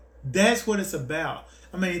 But that's what it's about.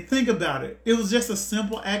 Think about it. It was just a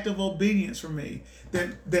simple act of obedience for me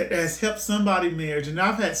that has helped somebody's marriage. And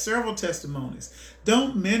I've had several testimonies.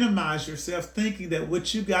 Don't minimize yourself thinking that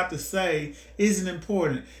what you got to say isn't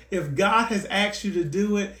important. If God has asked you to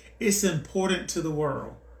do it, it's important to the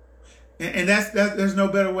world. And there's no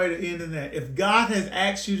better way to end than that. If God has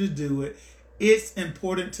asked you to do it, it's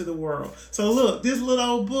important to the world. So look, this little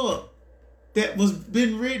old book that was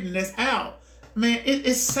been written, that's out, man,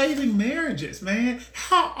 it's saving marriages, man.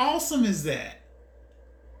 How awesome is that?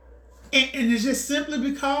 And it's just simply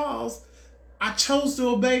because I chose to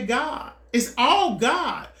obey God. It's all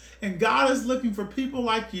God. And God is looking for people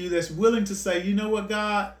like you that's willing to say, you know what,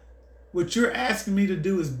 God, what you're asking me to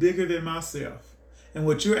do is bigger than myself. And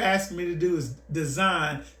what you're asking me to do is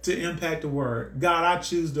designed to impact the word. God, I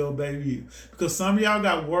choose to obey you. Because some of y'all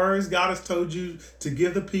got words God has told you to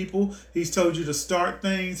give the people. He's told you to start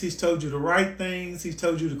things. He's told you to write things. He's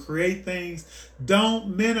told you to create things.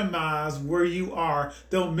 Don't minimize where you are.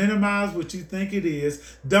 Don't minimize what you think it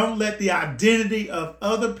is. Don't let the identity of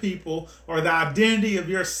other people or the identity of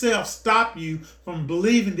yourself stop you from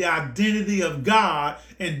believing the identity of God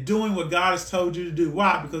and doing what God has told you to do.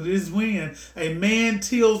 Why? Because it is when a man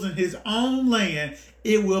tills in his own land,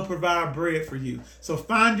 it will provide bread for you. So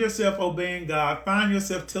find yourself obeying God, find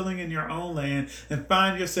yourself tilling in your own land, and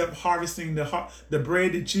find yourself harvesting the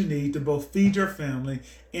bread that you need to both feed your family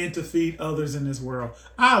and to feed others in this world.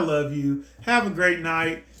 I love you. Have a great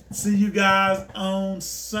night. See you guys on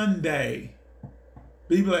Sunday.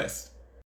 Be blessed.